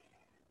can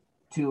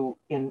to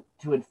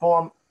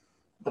inform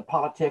the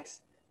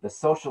politics, the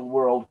social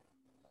world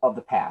of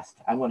the past.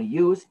 I'm going to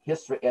use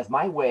history as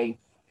my way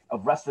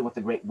of wrestling with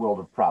the great world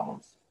of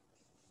problems.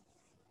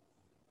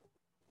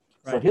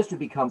 Right. So history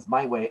becomes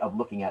my way of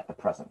looking at the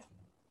present.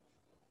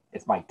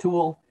 It's my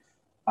tool.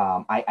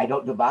 I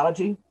don't do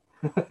biology,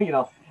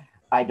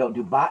 I don't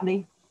do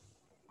botany.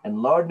 And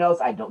Lord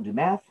knows I don't do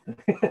math.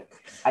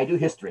 I do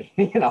history,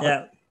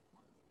 Yeah.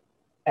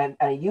 And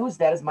I use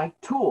that as my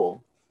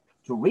tool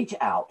to reach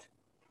out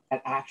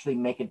and actually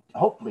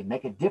hopefully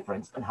make a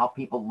difference in how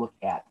people look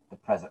at the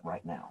present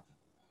right now.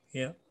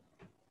 Yeah.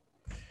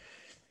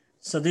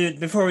 So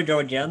before we go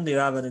again, do you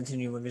have anything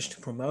you wish to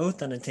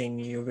promote? Anything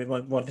you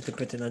wanted to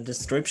put in a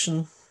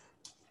description?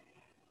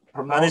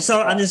 On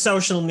the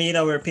social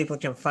media where people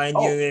can find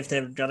you if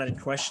they've got any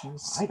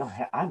questions.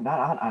 I'm not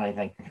on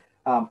anything.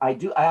 I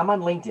am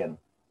on LinkedIn.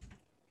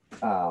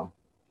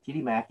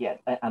 TD Mack,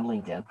 on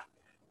LinkedIn.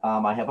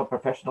 I have a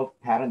professional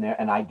pattern there,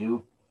 and I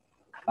do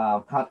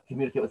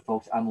communicate with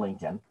folks on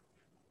LinkedIn.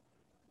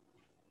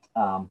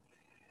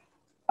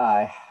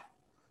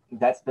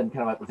 That's been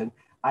kind of my thing.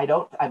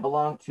 I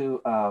belong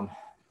to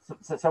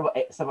several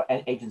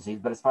agencies,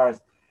 but as far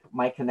as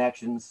my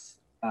connections,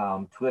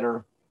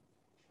 Twitter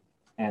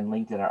and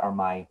LinkedIn are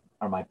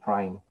my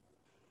prime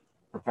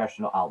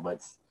professional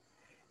outlets.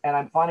 And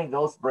I'm finding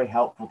those very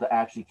helpful to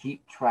actually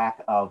keep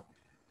track of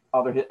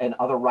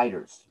other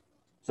writers.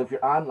 So if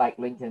you're on like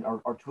LinkedIn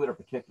or Twitter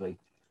particularly,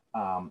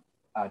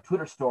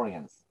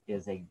 Twitterstorians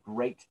is a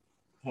great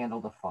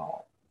handle to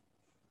follow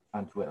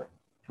on Twitter.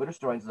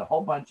 Twitterstorians is a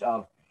whole bunch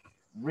of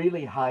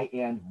really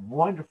high-end,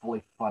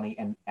 wonderfully funny,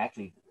 and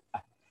actually,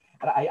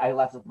 I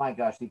laugh with, my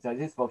gosh,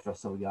 these folks are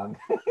so young.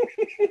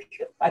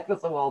 I feel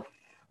so old.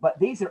 But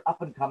these are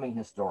up-and-coming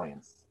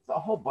historians. So a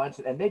whole bunch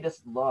and they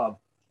just love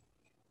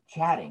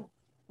chatting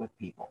with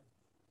people.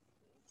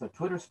 So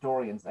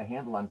Twitterstorians, a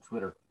handle on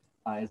Twitter,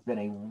 has been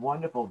a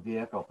wonderful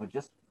vehicle for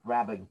just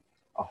grabbing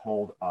a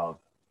hold of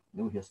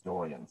new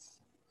historians,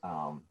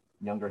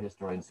 younger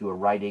historians who are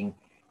writing,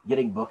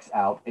 getting books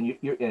out, and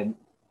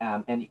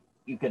and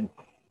you can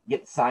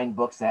get signed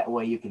books that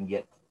way. You can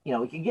get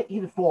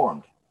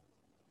informed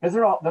because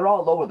they're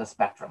all over the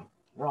spectrum.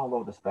 They're all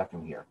over the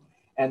spectrum here,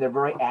 and they're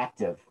very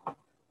active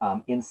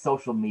in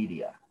social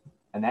media,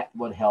 and that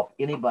would help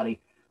anybody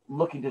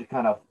looking to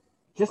kind of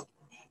just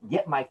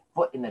get my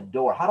foot in the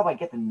door. How do I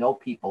get to know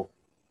people?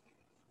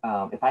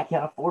 If I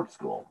can't afford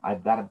school,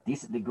 I've got a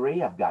decent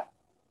degree. I've got,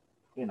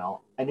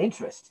 an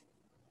interest.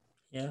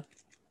 Yeah.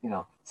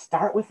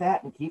 Start with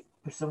that and keep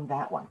pursuing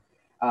that one.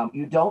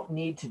 You don't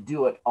need to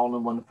do it all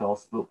in one fell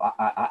swoop.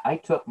 I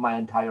took my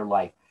entire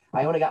life.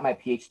 I only got my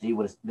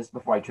PhD just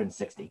before I turned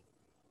 60.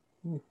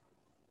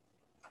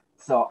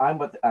 So I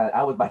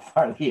was by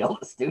far the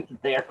oldest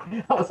student there.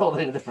 I was older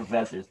than the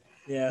professors.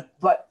 Yeah.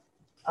 But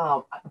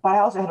I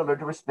also had to learn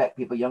to respect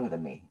people younger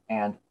than me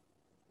and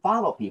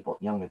follow people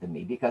younger than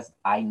me because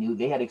I knew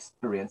they had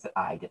experience that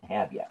I didn't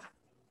have yet.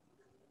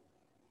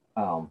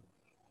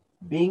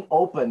 Being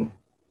open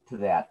to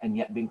that and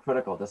yet being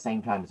critical at the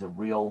same time is a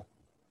real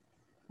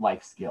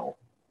life skill.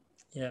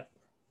 Yeah.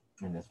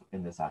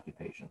 In this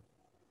occupation.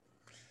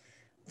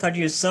 Thank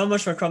you so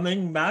much for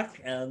coming back,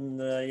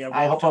 and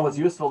I hope I was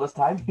useful this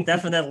time.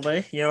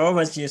 Definitely, you're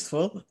always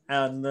useful,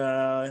 and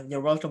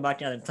you're welcome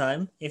back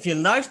anytime. If you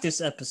liked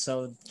this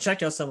episode,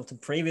 check out some of the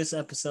previous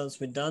episodes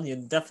we've done. You're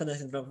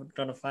definitely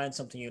gonna find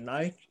something you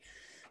like.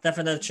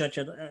 Definitely check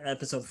out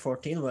episode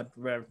 14,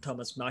 where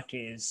Thomas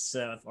Mackey is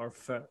on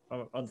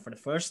for the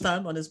first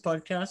time on this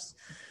podcast.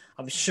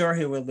 I'm sure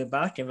he will be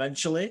back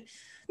eventually.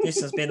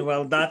 This has been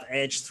Well That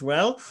Aged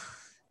Well.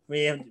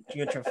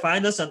 You can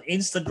find us on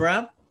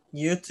Instagram,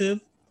 YouTube,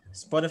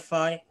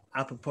 Spotify,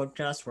 Apple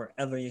Podcasts,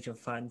 wherever you can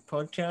find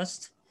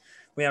podcasts.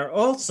 We are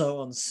also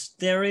on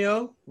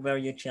Stereo, where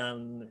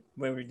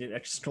we do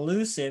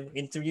exclusive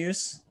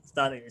interviews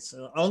that is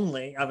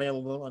only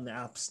available on the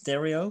app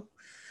Stereo.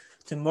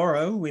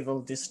 Tomorrow we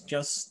will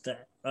discuss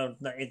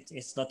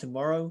it's not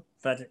tomorrow,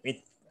 but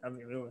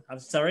I'm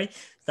sorry.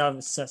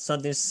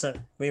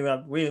 We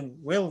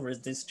will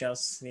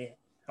discuss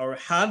or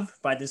have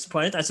by this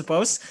point, I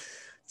suppose,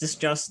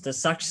 discuss the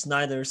Zack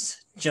Snyder's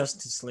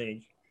Justice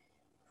League.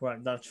 Well,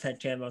 that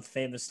came out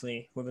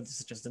famously. We will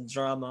discuss the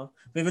drama.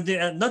 We will do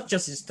not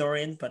just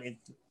historian, but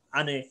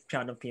any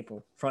kind of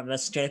people, from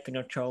escaping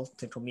a cult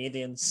to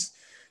comedians,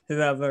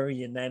 whoever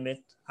you name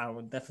it. I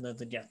will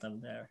definitely get them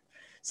there.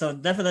 So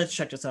definitely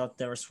check us out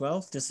there as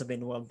well. This has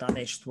been Well Done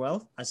Aged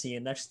Well. I'll see you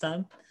next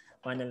time.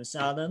 My name is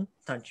Alan.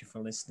 Thank you for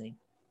listening.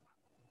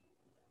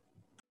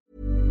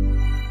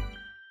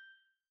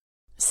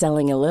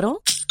 Selling a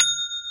little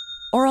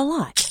or a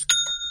lot?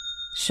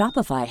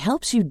 Shopify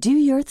helps you do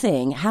your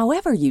thing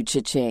however you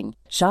cha-ching.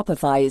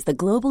 Shopify is the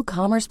global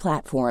commerce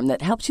platform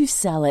that helps you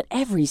sell at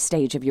every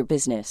stage of your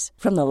business.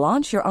 From the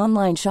launch your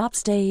online shop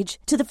stage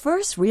to the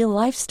first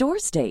real-life store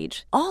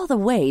stage, all the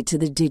way to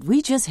the did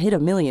we just hit a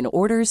million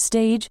orders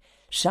stage.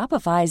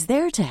 Shopify is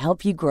there to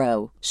help you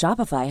grow.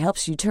 Shopify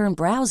helps you turn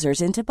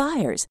browsers into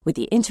buyers with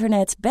the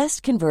internet's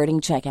best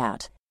converting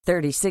checkout.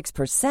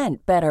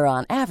 36% better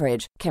on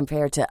average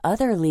compared to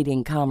other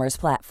leading commerce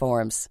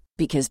platforms.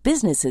 Because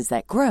businesses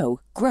that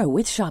grow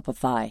with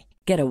Shopify.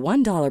 Get a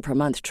 $1 per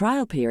month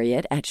trial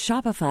period at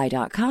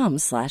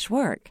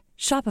shopify.com/work.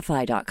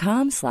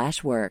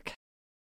 Shopify.com/work.